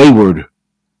and wayward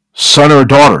son or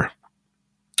daughter,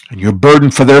 and you're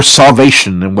burdened for their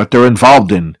salvation and what they're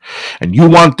involved in, and you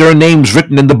want their names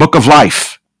written in the book of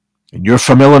life, and you're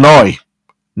from Illinois,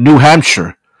 New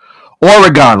Hampshire,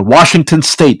 Oregon, Washington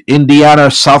State,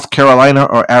 Indiana, South Carolina,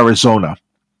 or Arizona,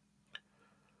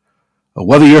 or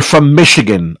whether you're from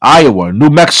Michigan, Iowa, New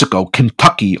Mexico,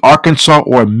 Kentucky, Arkansas,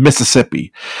 or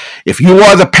Mississippi, if you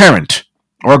are the parent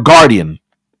or guardian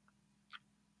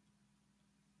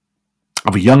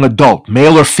of a young adult,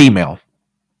 male or female,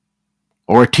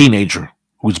 or a teenager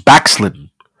who's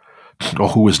backslidden or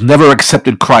who has never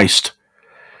accepted Christ,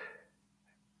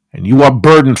 and you are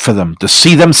burdened for them to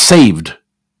see them saved,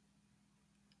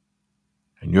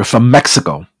 and you're from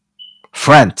Mexico,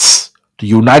 France, the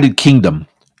United Kingdom,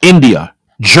 India,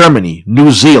 Germany,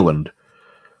 New Zealand,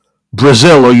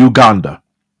 Brazil, or Uganda,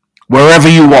 wherever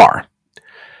you are,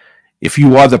 if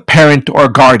you are the parent or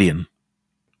guardian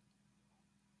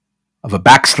of a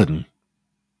backslidden,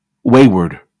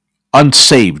 wayward,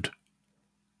 unsaved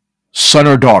son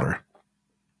or daughter,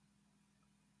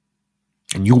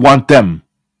 and you want them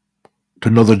to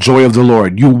know the joy of the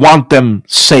Lord, you want them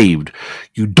saved,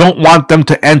 you don't want them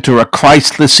to enter a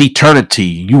Christless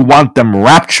eternity, you want them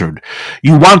raptured,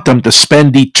 you want them to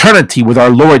spend eternity with our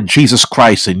Lord Jesus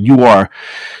Christ, and you are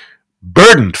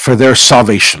burdened for their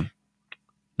salvation,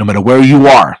 no matter where you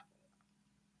are,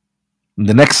 in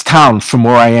the next town from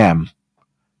where I am,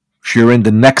 if you're in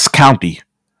the next county,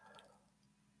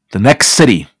 the next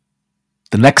city,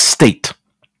 the next state,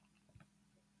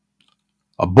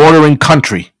 a bordering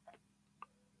country,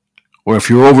 or if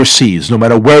you're overseas, no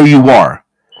matter where you are,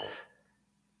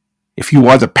 if you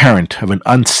are the parent of an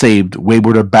unsaved,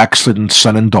 wayward, or backslidden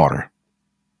son and daughter,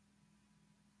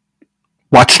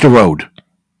 watch the road.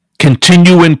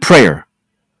 Continue in prayer,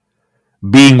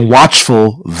 being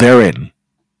watchful therein,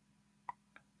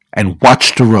 and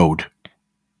watch the road.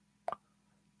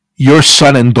 Your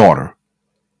son and daughter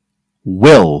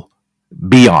will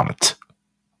be on it.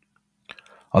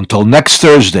 Until next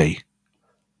Thursday,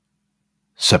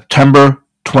 September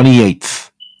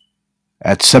 28th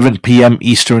at 7 p.m.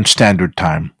 Eastern Standard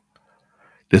Time.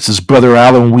 This is Brother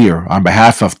Alan Weir on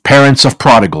behalf of Parents of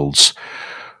Prodigals,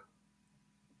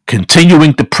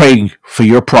 continuing to pray for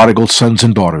your prodigal sons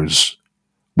and daughters,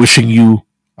 wishing you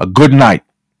a good night,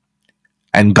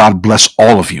 and God bless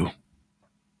all of you.